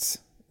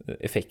mest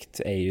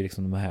effekt är ju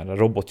liksom de här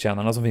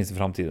robottjänarna som finns i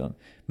framtiden.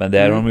 Men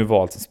där har de ju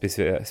valt en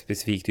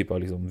specifik typ av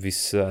liksom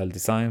visuell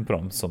design på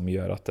dem som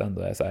gör att det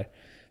ändå är så här,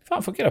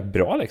 fan, funkar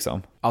bra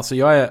liksom. Alltså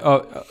jag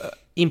är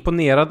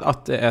imponerad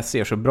att det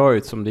ser så bra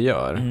ut som det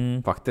gör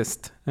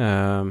faktiskt.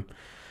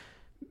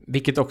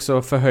 Vilket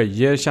också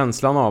förhöjer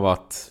känslan av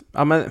att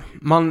den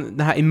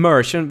här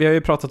immersion, vi har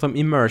ju pratat om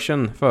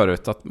immersion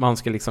förut, att man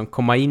ska liksom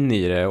komma in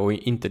i det och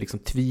inte liksom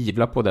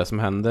tvivla på det som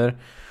händer.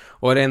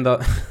 Och det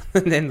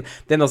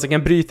enda som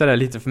kan bryta det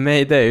lite för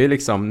mig, det är ju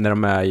liksom när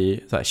de är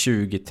i så här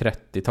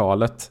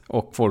 20-30-talet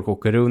och folk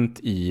åker runt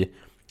i,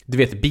 du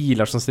vet,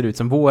 bilar som ser ut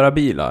som våra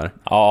bilar.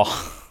 Ja.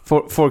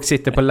 Folk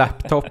sitter på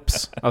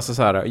laptops. Alltså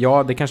så här,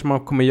 ja, det kanske man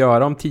kommer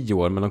göra om 10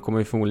 år, men de kommer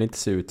ju förmodligen inte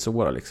se ut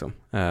så liksom.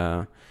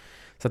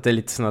 Så att det är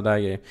lite såna där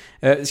grejer.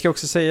 Jag ska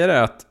också säga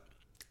det att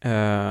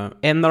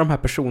en av de här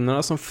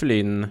personerna som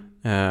Flynn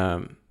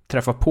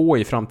träffar på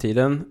i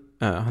framtiden,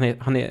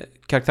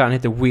 karaktären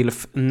heter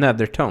Wilf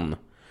Netherton.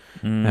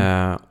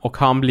 Och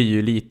han blir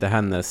ju lite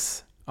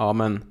hennes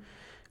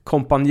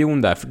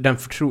kompanjon där, den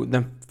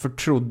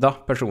förtrodda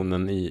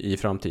personen i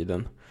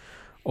framtiden.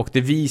 Och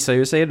det visar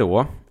ju sig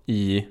då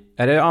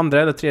är det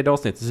andra eller tredje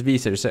avsnittet, så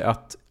visar det sig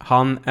att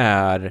han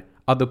är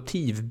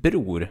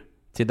adoptivbror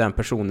till den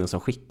personen som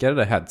skickade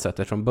det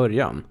headsetet från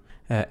början.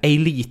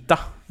 Elita.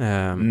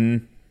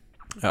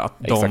 Att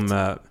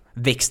de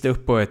växte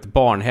upp på ett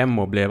barnhem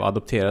och blev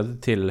adopterade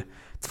till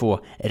 2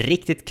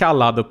 riktigt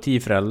kalla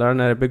adoptivföräldrar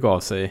när det begav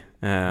sig.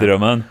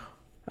 Drömmen.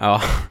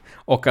 Ja,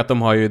 och att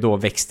de har ju då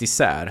växt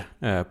isär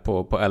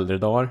på äldre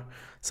dagar.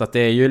 Så att det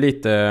är ju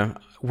lite...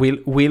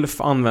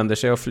 Wilf använder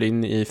sig av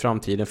Flynn i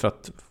framtiden för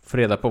att få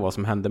reda på vad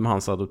som hände med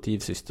hans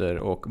adoptivsyster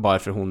och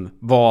varför hon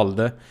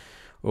valde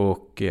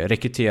och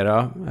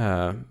rekrytera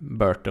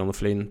Burton och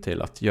Flynn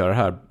till att göra det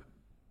här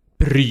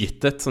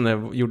brytet som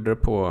de gjorde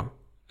på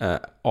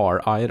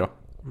RI då,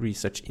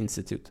 Research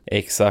Institute.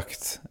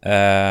 Exakt.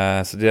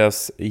 Så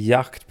deras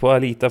jakt på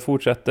Alita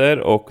fortsätter,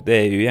 och det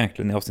är ju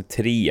egentligen i avsnitt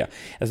 3.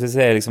 Jag skulle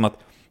säga liksom att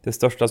det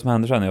största som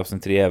händer sen i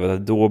avsnitt 3 är väl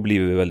att då blir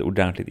vi väl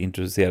ordentligt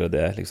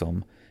introducerade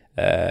liksom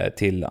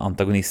till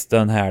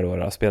antagonisten här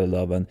då, spelad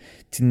av en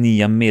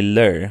Nia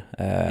Miller.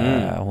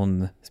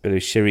 Hon spelar ju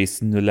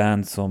Cherise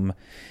Nuland som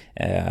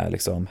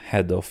liksom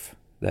head of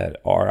där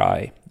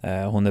RI.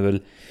 Hon är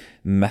väl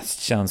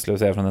mest känslig att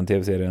säga från den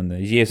tv-serien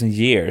Years and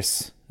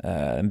Years,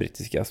 en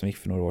brittiska som gick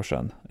för några år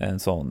sedan, en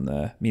sån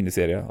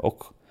miniserie,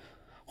 och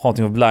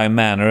Haunting of Bly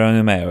Manor är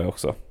hon med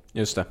också.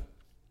 Just det.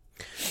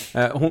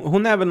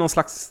 Hon är väl någon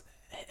slags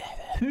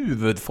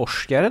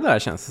huvudforskare där,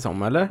 känns det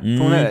som, eller?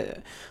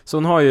 Så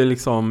hon har ju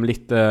liksom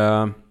lite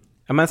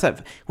hon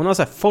har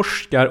så här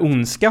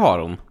forskarondska har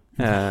hon.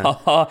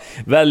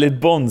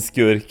 Väldigt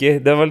bondskurke.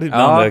 Det var lite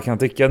andra jag kan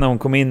tycka när hon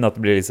kom in, att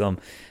det blir liksom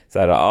så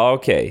här,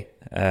 okej.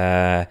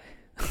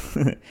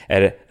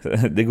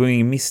 Det går ju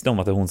ingen miste om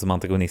att det är hon som är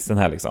antagonisten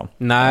här liksom.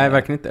 Nej,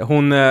 verkligen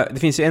inte. Det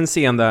finns ju en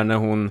scen där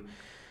när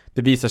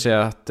det visar sig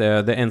att det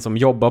är en som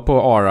jobbar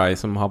på RI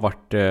som har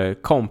varit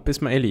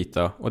kompis med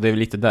Elita, och det är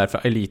lite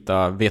därför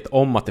Elita vet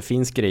om att det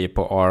finns grejer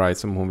på RI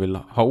som hon vill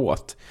ha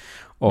åt.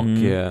 Och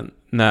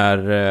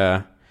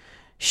när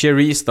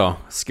Cherise då,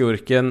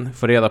 skurken,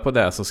 får reda på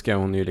det, så ska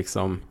hon ju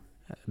liksom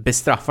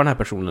bestraffa den här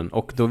personen,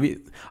 och då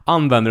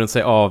använder hon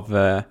sig av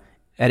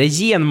är det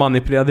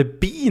genmanipulerade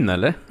bin,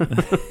 eller?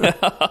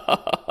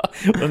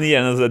 Och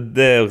ger den så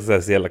det är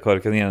också så jävla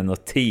korkat. Hon ger den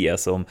något te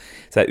som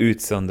så här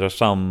utsöndrar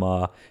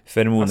samma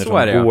feromoner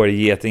som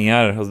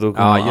gårgetingar. Och då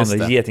kommer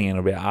andra getingar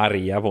och blir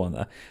arga på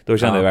henne. Då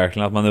kände jag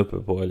verkligen att man är uppe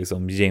på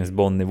liksom James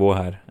Bond-nivå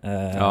här.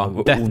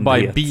 Death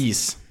by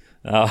bees.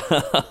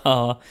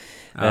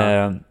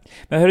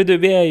 Men hörru du,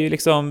 vi är ju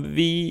liksom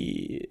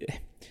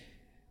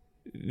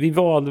vi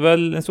valde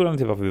väl en stor anledning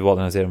till varför vi valde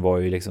den här serien var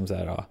ju liksom så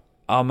här,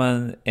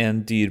 men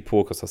en dyr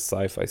påkostad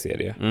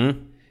sci-fi-serie.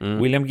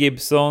 William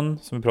Gibson,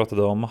 som vi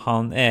pratade om,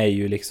 han är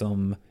ju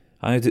liksom,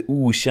 han är inte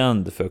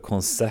okänd för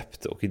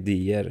koncept och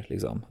idéer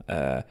liksom.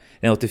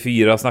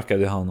 1984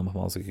 snackade han om att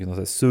man skulle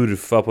kunna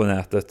surfa på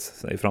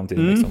nätet i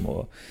framtiden liksom,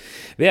 och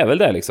vi är väl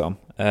där liksom.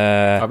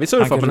 Vi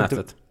surfar på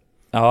nätet.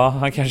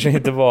 Han kanske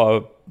inte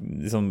var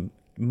liksom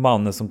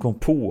mannen som kom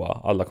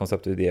på alla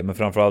koncept och idéer, men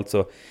framförallt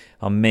så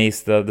han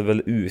mejslade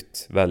väl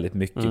ut väldigt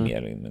mycket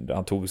mer.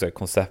 Han tog så här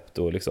koncept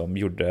och liksom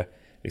gjorde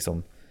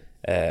liksom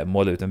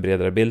måla ut en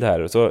bredare bild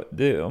här. Så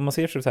det, om man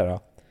ser så här, den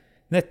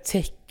här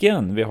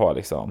tecken vi har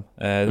liksom,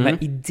 de här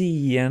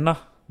idéerna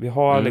vi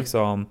har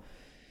liksom,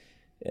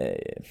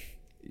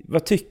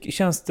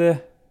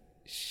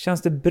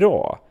 känns det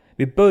bra?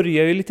 Vi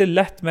börjar ju lite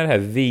lätt med det här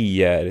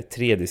VR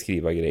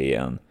 3D-skriva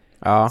grejen.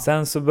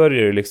 Sen så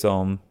börjar det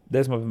liksom, det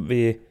är som att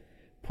vi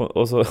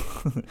Och så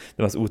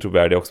det mest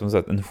otrovärdiga också, så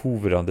att en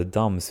hovrande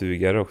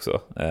dammsugare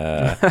också.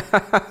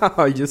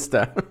 Ja, just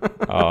det.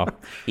 Ja,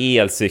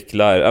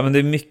 elcyklar. Ja, men det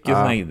är mycket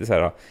så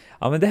här.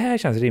 Ja, men det här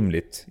känns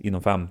rimligt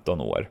inom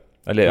 15 år.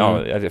 Eller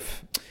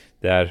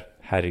det är,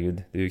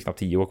 herregud, det är ju knappt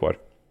 10 år kvar.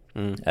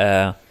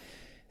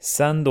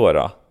 Sen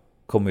då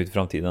kommer ut i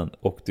framtiden,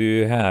 och det är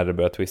ju här det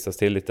börjar twistas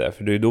till lite,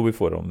 för det är då vi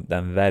får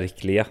den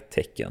verkliga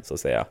tecken, så att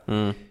säga.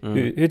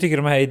 Hur tycker du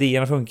de här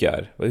idéerna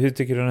funkar? Hur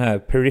tycker du den här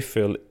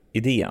peripheral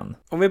idén?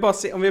 Om vi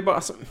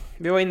alltså,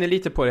 vi var inne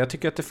lite på det. Jag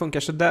tycker att det funkar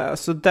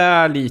så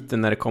där lite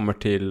när det kommer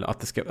till att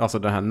det ska, alltså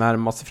den här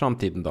närmaste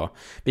framtiden då.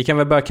 Vi kan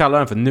väl börja kalla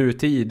den för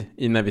nutid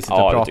när vi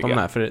sitter och pratar om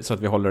det här, så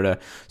att vi håller det.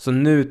 Så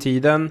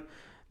nutiden,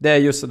 det är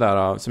just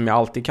sådär som jag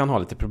alltid kan ha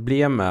lite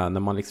problem med när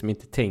man liksom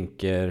inte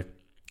tänker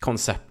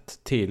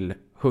koncept till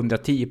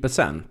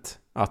 110%.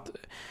 Att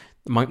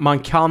man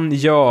kan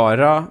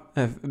göra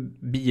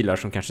bilar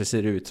som kanske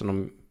ser ut som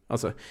de,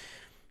 alltså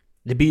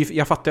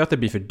jag fattar ju att det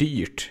blir för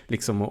dyrt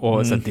liksom,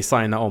 och så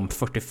designa om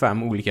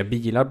 45 olika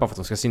bilar bara för att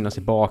de ska synas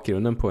i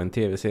bakgrunden på en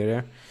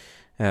tv-serie.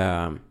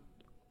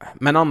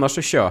 Men annars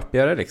så köper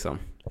jag det liksom.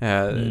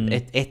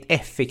 Ett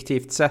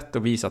effektivt sätt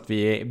att visa att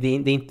det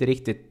är inte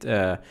riktigt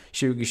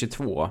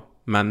 2022,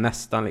 men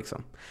nästan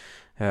liksom.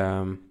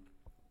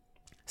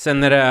 Sen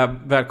när det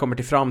väl kommer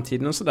till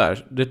framtiden och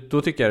sådär,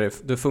 då tycker jag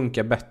det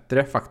funkar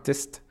bättre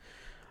faktiskt.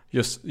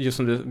 Just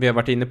som vi har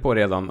varit inne på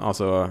redan,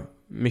 alltså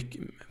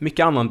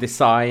mycket annan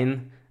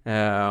design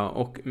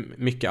och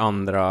mycket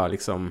andra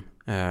liksom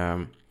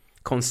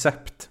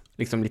koncept,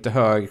 liksom lite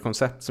högre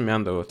koncept som jag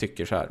ändå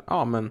tycker så här,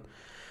 ja men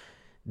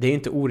det är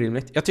inte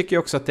orimligt. Jag tycker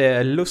också att det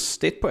är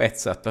lustigt på ett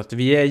sätt att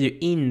vi är ju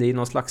inne i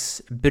någon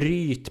slags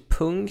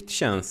brytpunkt,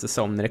 känns det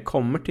som, när det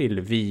kommer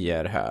till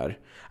VR här.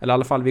 Eller i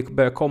alla fall vi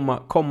börjar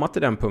komma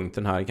till den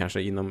punkten här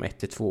kanske inom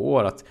 1-2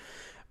 år, att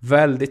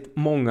väldigt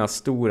många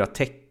stora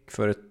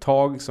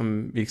techföretag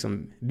som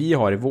vi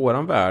har i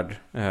våran värld,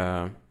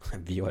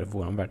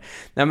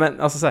 nej men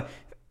alltså så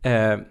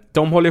här,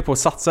 de håller på att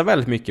satsa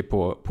väldigt mycket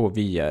på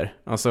VR.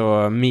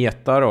 Alltså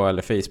Meta då,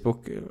 eller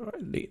Facebook,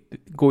 det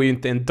går ju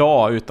inte en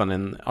dag utan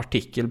en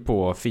artikel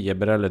på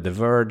Feber eller The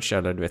Verge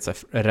eller du vet så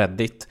här,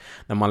 Reddit,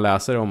 när man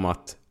läser om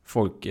att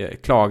folk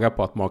klagar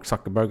på att Mark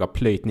Zuckerberg har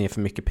plöjt ner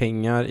för mycket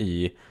pengar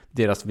i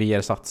deras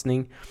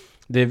VR-satsning.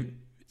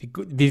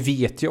 Vi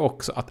vet ju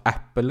också att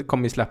Apple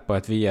kommer att släppa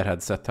ett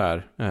VR-headset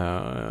här.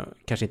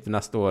 Kanske inte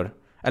nästa år.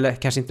 Eller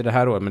kanske inte det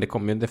här året, men det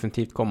kommer ju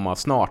definitivt komma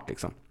snart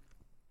liksom.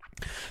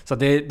 Så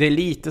det är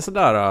lite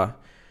sådär.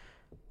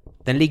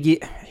 Den ligger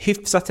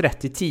hyfsat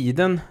rätt i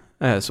tiden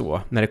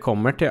så, när det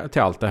kommer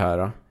till allt det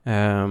här.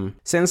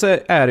 Sen så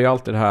är det ju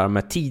alltid det här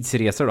med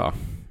tidsresor då.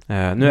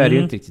 Nu är det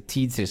ju inte riktigt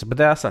tidsresor på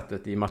det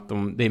sättet, i och med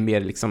att det är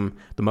mer liksom,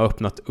 de har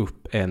öppnat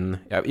upp en,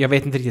 jag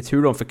vet inte riktigt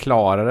hur de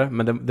förklarar det,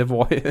 men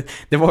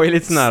det var ju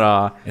lite sån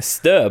här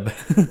stöb.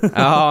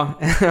 Ja,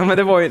 men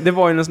det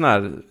var ju någon sån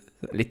här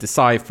lite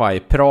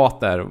sci-fi prat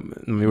där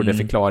de gjorde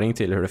förklaring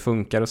till hur det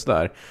funkar och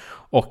sådär,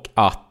 och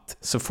att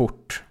så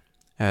fort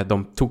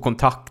de tog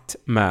kontakt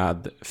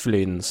med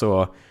Flynn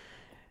så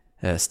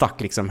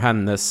stack liksom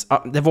hennes,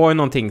 det var ju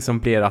någonting som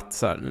blev att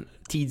så här,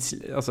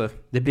 alltså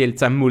det blev lite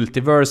så här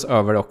multiverse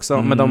över det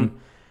också, men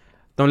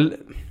de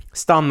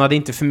stannade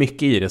inte för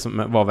mycket i det,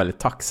 som var väldigt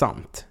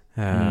tacksamt.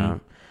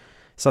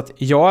 Så att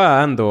jag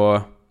är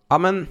ändå, ja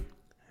men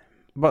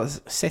bara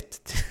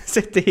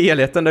sett i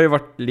helheten, det har ju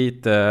varit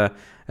lite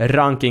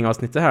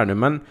rankingavsnitt här nu,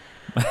 men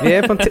vi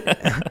är på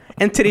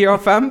en 3 av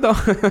 5 då.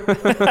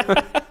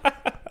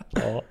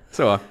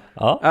 Så.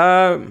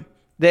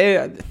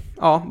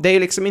 Det är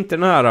liksom inte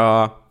den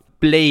här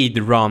Blade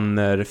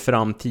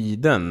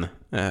Runner-framtiden,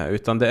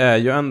 utan det är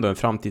ju ändå en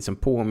framtid som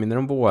påminner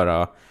om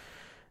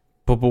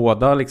på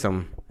båda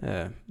liksom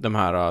de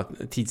här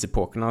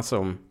tidsepokerna,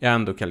 som jag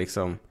ändå kan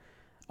liksom,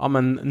 ja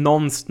men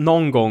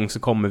någon gång så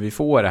kommer vi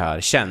få det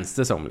här, känns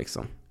det som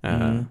liksom.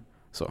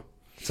 Så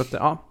att,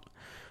 ja.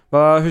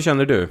 Hur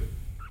känner du?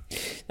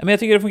 Men jag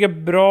tycker det funkar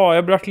bra.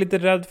 Jag blev lite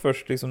rädd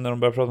först liksom, när de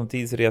började prata om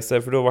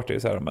tidsresor, för då var det ju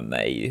så här, men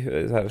nej,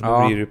 så här,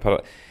 då blir det ju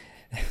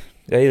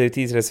jag gillar ju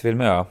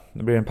tidsresefilmer, ja.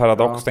 Det blir en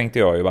paradox, tänkte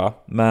jag ju, va.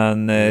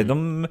 Men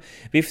de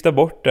viftar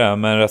bort det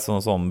med en rätt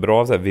sån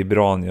bra så här,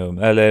 vibranium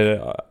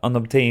eller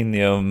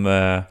unobtainium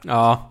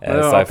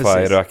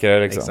sci-fi rökare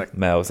liksom. Exakt.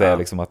 Med att säga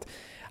liksom att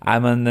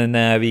men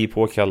när vi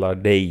påkallar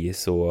dig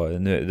så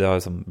nu det har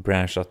liksom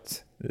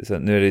branchat, så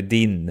nu är det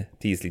din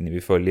tidslinje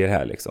vi följer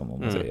här liksom, om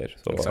man säger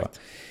så. Exakt.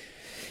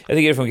 Jag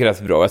tycker det funkar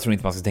rätt bra. Jag tror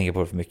inte man ska tänka på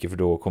det för mycket, för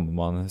då kommer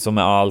man, som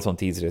med all sån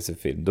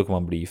tidsresefilm, då kommer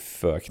man bli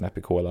för knäpp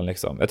i kolan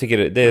liksom. Jag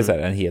tycker det är så här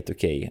en helt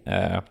okej.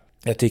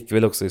 Jag tycker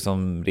väl också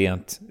liksom,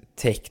 rent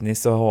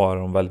tekniskt så har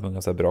de väldigt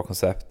många så här bra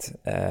koncept.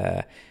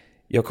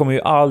 Jag kommer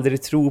ju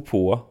aldrig tro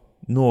på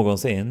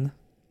någonsin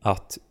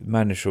att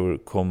människor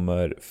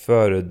kommer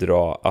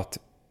föredra att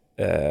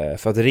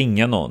för att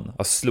ringa någon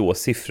att slå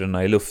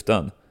siffrorna i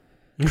luften.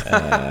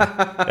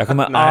 Jag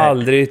kommer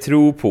aldrig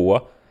tro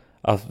på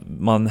att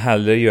man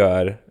hellre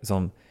gör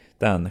som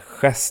den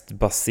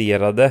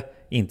gestbaserade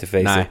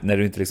interfacet när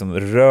du inte liksom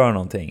rör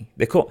någonting.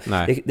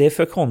 Det är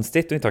för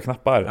konstigt att inte ha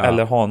knappar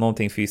eller ha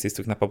någonting fysiskt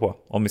att knappa på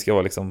om vi ska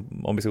vara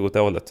liksom, om vi ska gå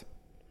till hållet.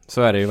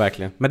 Så är det ju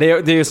verkligen. Men det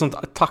är ju ett sånt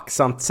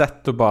tacksamt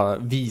sätt att bara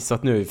visa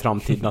att nu i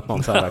framtiden att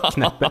någon så här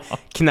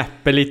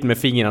knäpper lite med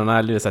fingrarna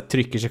eller så här,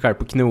 trycker sig själv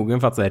på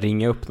knogen för att så här,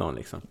 ringa upp någon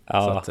liksom.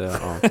 Ja. Så att,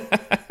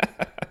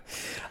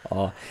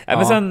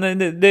 Men sen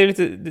det är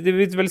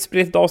ett väldigt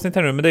spritt avsnitt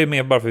här nu, men det är ju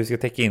mer bara för att vi ska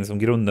täcka in som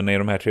grunderna i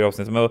de här 3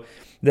 avsnitten. Men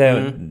det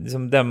är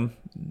liksom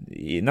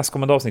i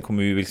nästkommande avsnitt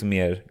kommer vi liksom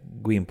mer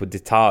gå in på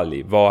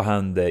detalj. Vad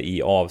hände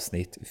i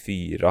avsnitt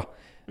 4?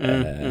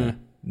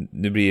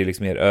 Nu blir det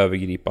liksom mer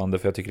övergripande,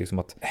 för jag tycker liksom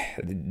att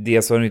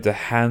dels har det inte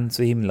hänt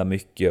så himla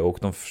mycket, och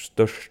de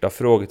största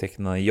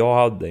frågetecknen jag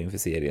hade inför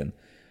serien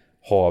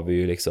har vi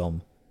ju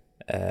liksom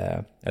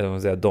eller vad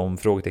man säger, de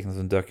frågetecknen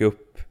som dök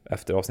upp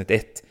efter avsnitt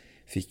 1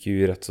 fick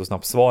ju rätt så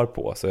snabbt svar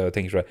på. Så jag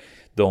tänker så här,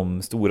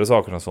 de stora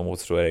sakerna som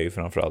återstår är ju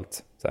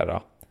framförallt så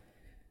här,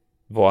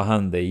 vad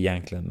hände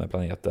egentligen med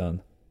planeten?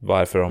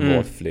 Varför har de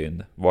valt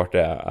Flynn? Vart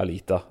är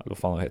Alita? Eller vad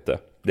fan hon heter?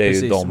 Det är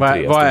ju de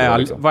 3 stora,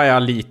 liksom. Vad är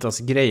Alitas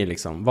grej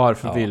liksom?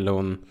 Varför vill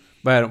hon...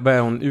 Vad är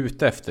hon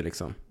ute efter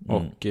liksom?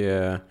 Och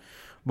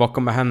vad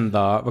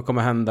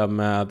kommer hända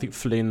med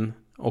Flynn?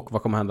 Och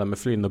vad kommer hända med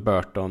Flynn och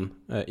Burton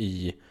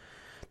i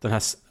den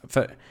här...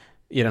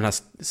 i den här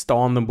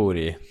stan de bor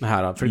i. Det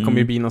här, för det kommer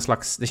ju bli någon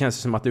slags... Det känns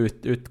som att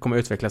det kommer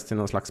utvecklas till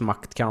någon slags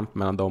maktkamp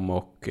mellan dem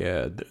och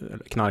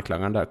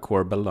knarklangaren där,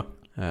 Corbel då.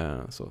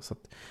 Så att,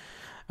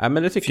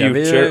 men det tycker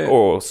Future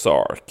och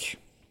Sark.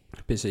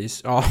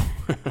 Precis, ja.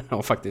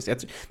 Ja, faktiskt.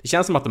 Det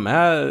känns som att de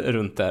är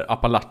runt där,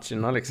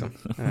 Appalacherna liksom.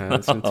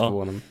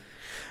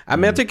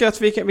 Men jag tycker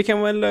att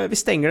vi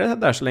stänger det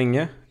där så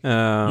länge.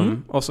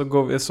 Och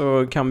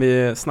så kan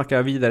vi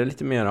snacka vidare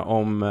lite mer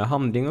om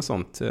handling och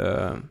sånt.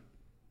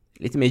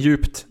 Lite mer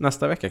djupt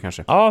nästa vecka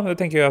kanske. Ja, jag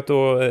tänker ju att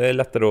då är det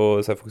lättare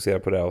att så här, fokusera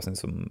på det avsnitt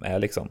som är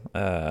liksom.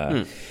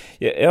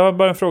 Jag har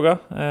bara en fråga.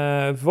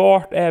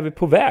 Vart är vi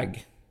på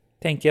väg?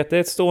 Tänker att det är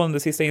ett stående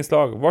sista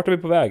inslag. Vart är vi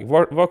på väg?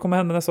 Vad kommer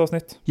hända nästa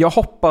avsnitt? Jag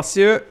hoppas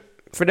ju,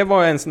 för det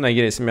var en sån där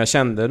grej som jag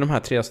kände de här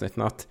 3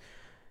 avsnitten, att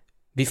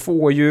vi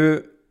får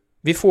ju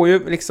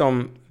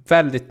liksom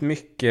väldigt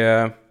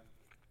mycket...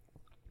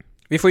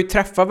 Vi får ju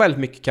träffa väldigt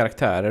mycket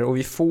karaktärer, och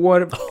vi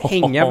får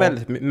hänga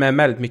med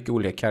väldigt mycket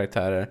olika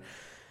karaktärer.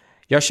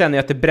 Jag känner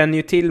att det bränner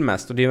ju till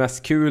mest, och det är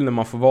mest kul när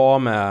man får vara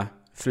med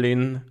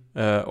Flynn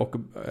och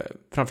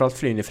framförallt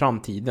Flynn i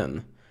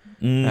framtiden.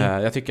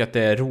 Jag tycker att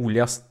det är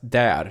roligast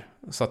där.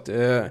 Så att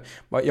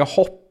jag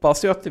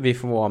hoppas ju att vi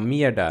får vara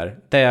mer där.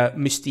 Det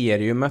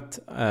mysteriumet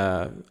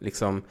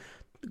liksom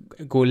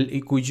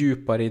gå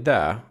djupare i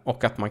det,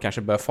 och att man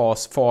kanske bör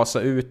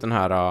fasa ut den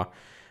här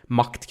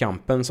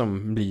maktkampen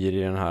som blir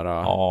i den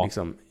här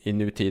liksom, i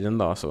nutiden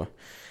då så.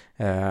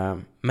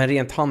 Men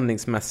rent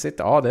handlingsmässigt,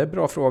 det är en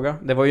bra fråga.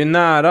 Det var ju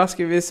nära,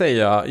 ska vi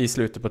säga, i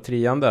slutet på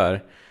 3:an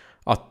där,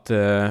 att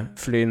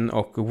Flynn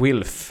och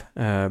Wilf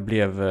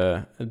blev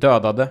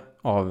dödade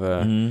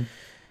av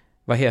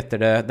vad heter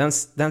det,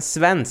 den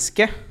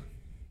svenske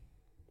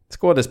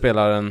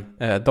skådespelaren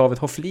David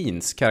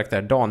Hofflins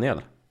karaktär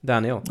Daniel.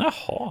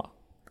 Jaha,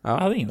 jag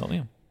hade ingen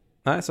aning.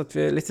 Nej, så att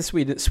vi är lite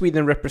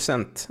Sweden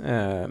represent,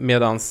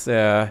 medans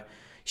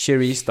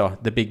Cherise då,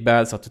 The Big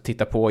Bad, satt och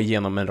tittade på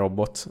genom en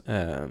robot.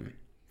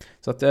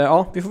 Så att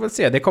vi får väl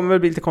se. Det kommer väl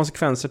bli lite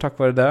konsekvenser tack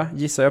vare det,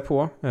 gissar jag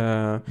på.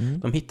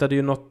 De hittade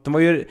ju något,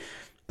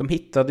 de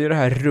hittade ju det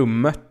här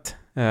rummet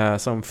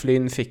som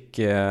Flynn fick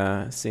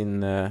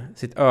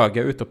sitt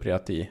öga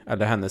utopererat i,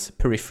 eller hennes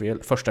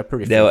första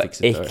peripheral. Det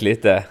var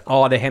äckligt det.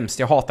 Ja, det är hemskt.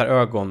 Jag hatar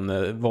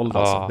ögonvåld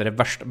alltså. Det är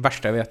det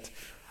värsta jag vet.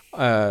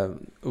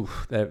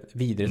 Det är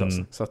vidrigt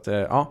alltså. Så att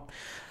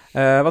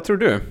vad tror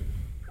du?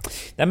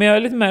 Nej, men jag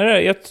är lite med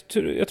det.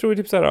 Jag tror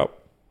typ så här.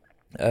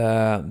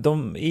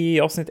 I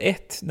avsnitt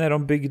 1 när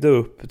de byggde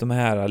upp de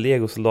här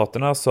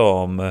legosoldaterna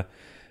som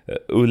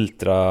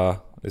ultra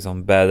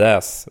liksom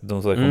badass,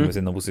 de som kommer med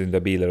sina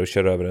osynliga bilar och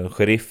kör över en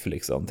sheriff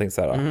liksom. Tänk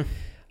så här.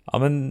 Ja,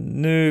 men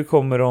nu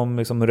kommer de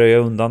liksom röja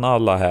undan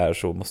alla här,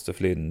 så måste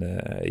Flynn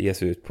ge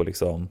sig ut på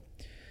liksom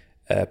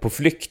på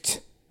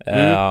flykt.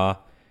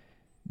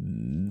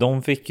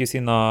 De fick ju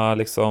sina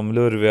liksom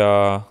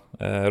lurviga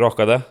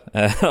rakade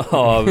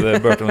av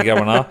Burton och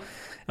grabbarna.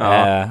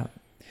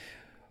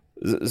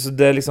 Så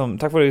det är liksom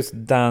tack vare just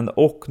Dan,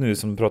 och nu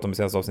som vi pratade om i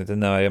senaste avsnittet,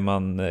 när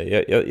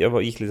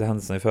jag gick lite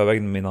händelserna i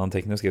förväg med mina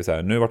anteckningar och skrev så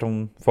här: nu vart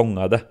de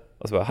fångade.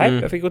 Och så bara,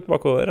 jag fick gå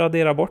tillbaka och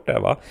radera bort det,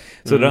 va?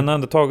 Så den har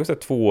ändå tagit så här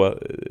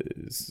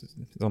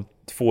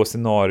två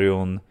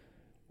scenarion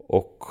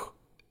och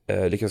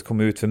lyckas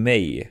komma ut för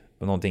mig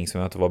på någonting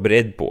som jag inte var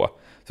beredd på.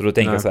 Så då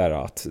tänker jag så här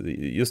att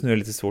just nu är det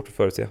lite svårt att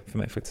förutse för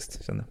mig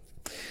faktiskt, känner jag.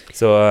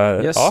 Så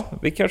yes.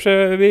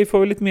 vi får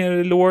väl lite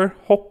mer lore.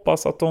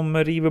 Hoppas att de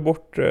river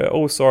bort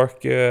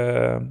Ozark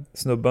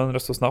snubben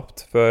rätt så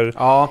snabbt. För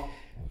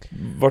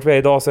vart vi är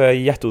idag så är jag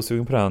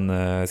jätteosugen på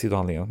den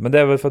sidohandlingen. Men det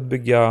är väl för att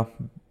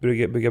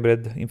bygga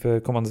bredd inför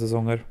kommande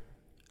säsonger.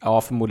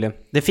 Ja, förmodligen.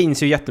 Det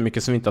finns ju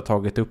jättemycket som vi inte har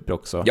tagit upp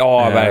också.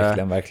 Ja,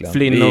 verkligen.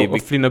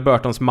 Flynn och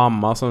Burtons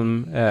mamma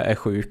som är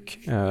sjuk.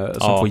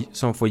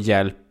 Som får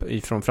hjälp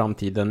från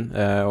framtiden.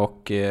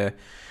 Och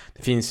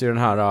det finns ju den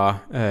här...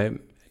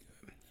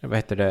 vad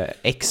heter det?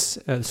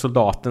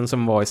 Ex-soldaten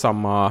som var i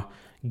samma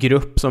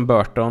grupp som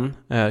Burton.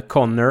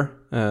 Connor.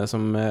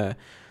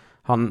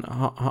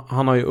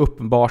 Han har ju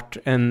uppenbart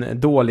en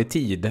dålig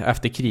tid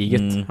efter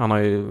kriget. Han har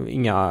ju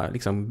inga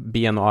liksom,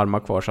 ben och armar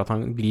kvar, så att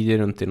han glider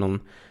runt i någon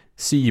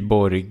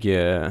cyborg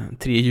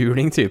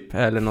trehjuling typ,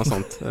 eller något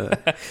sånt.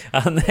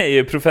 Han är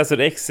ju Professor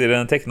X i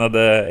den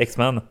tecknade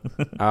X-Men.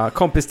 Ja,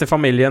 kompis till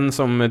familjen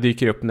som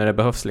dyker upp när det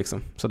behövs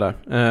liksom. Sådär.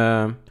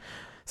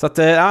 Så att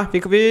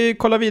vi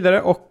kollar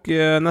vidare, och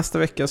nästa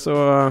vecka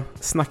så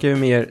snackar vi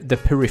mer The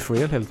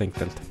Peripheral helt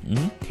enkelt.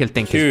 Helt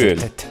enkelt. Kul.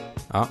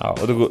 Ja,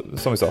 och då,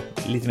 som vi sa,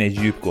 lite mer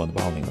djupgående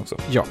behandling också.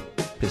 Ja,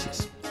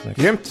 precis.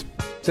 Grymt.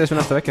 Ses vi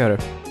nästa vecka, hörru.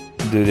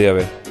 Du, det gör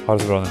vi. Ha det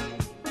så bra nu.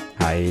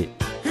 Hej.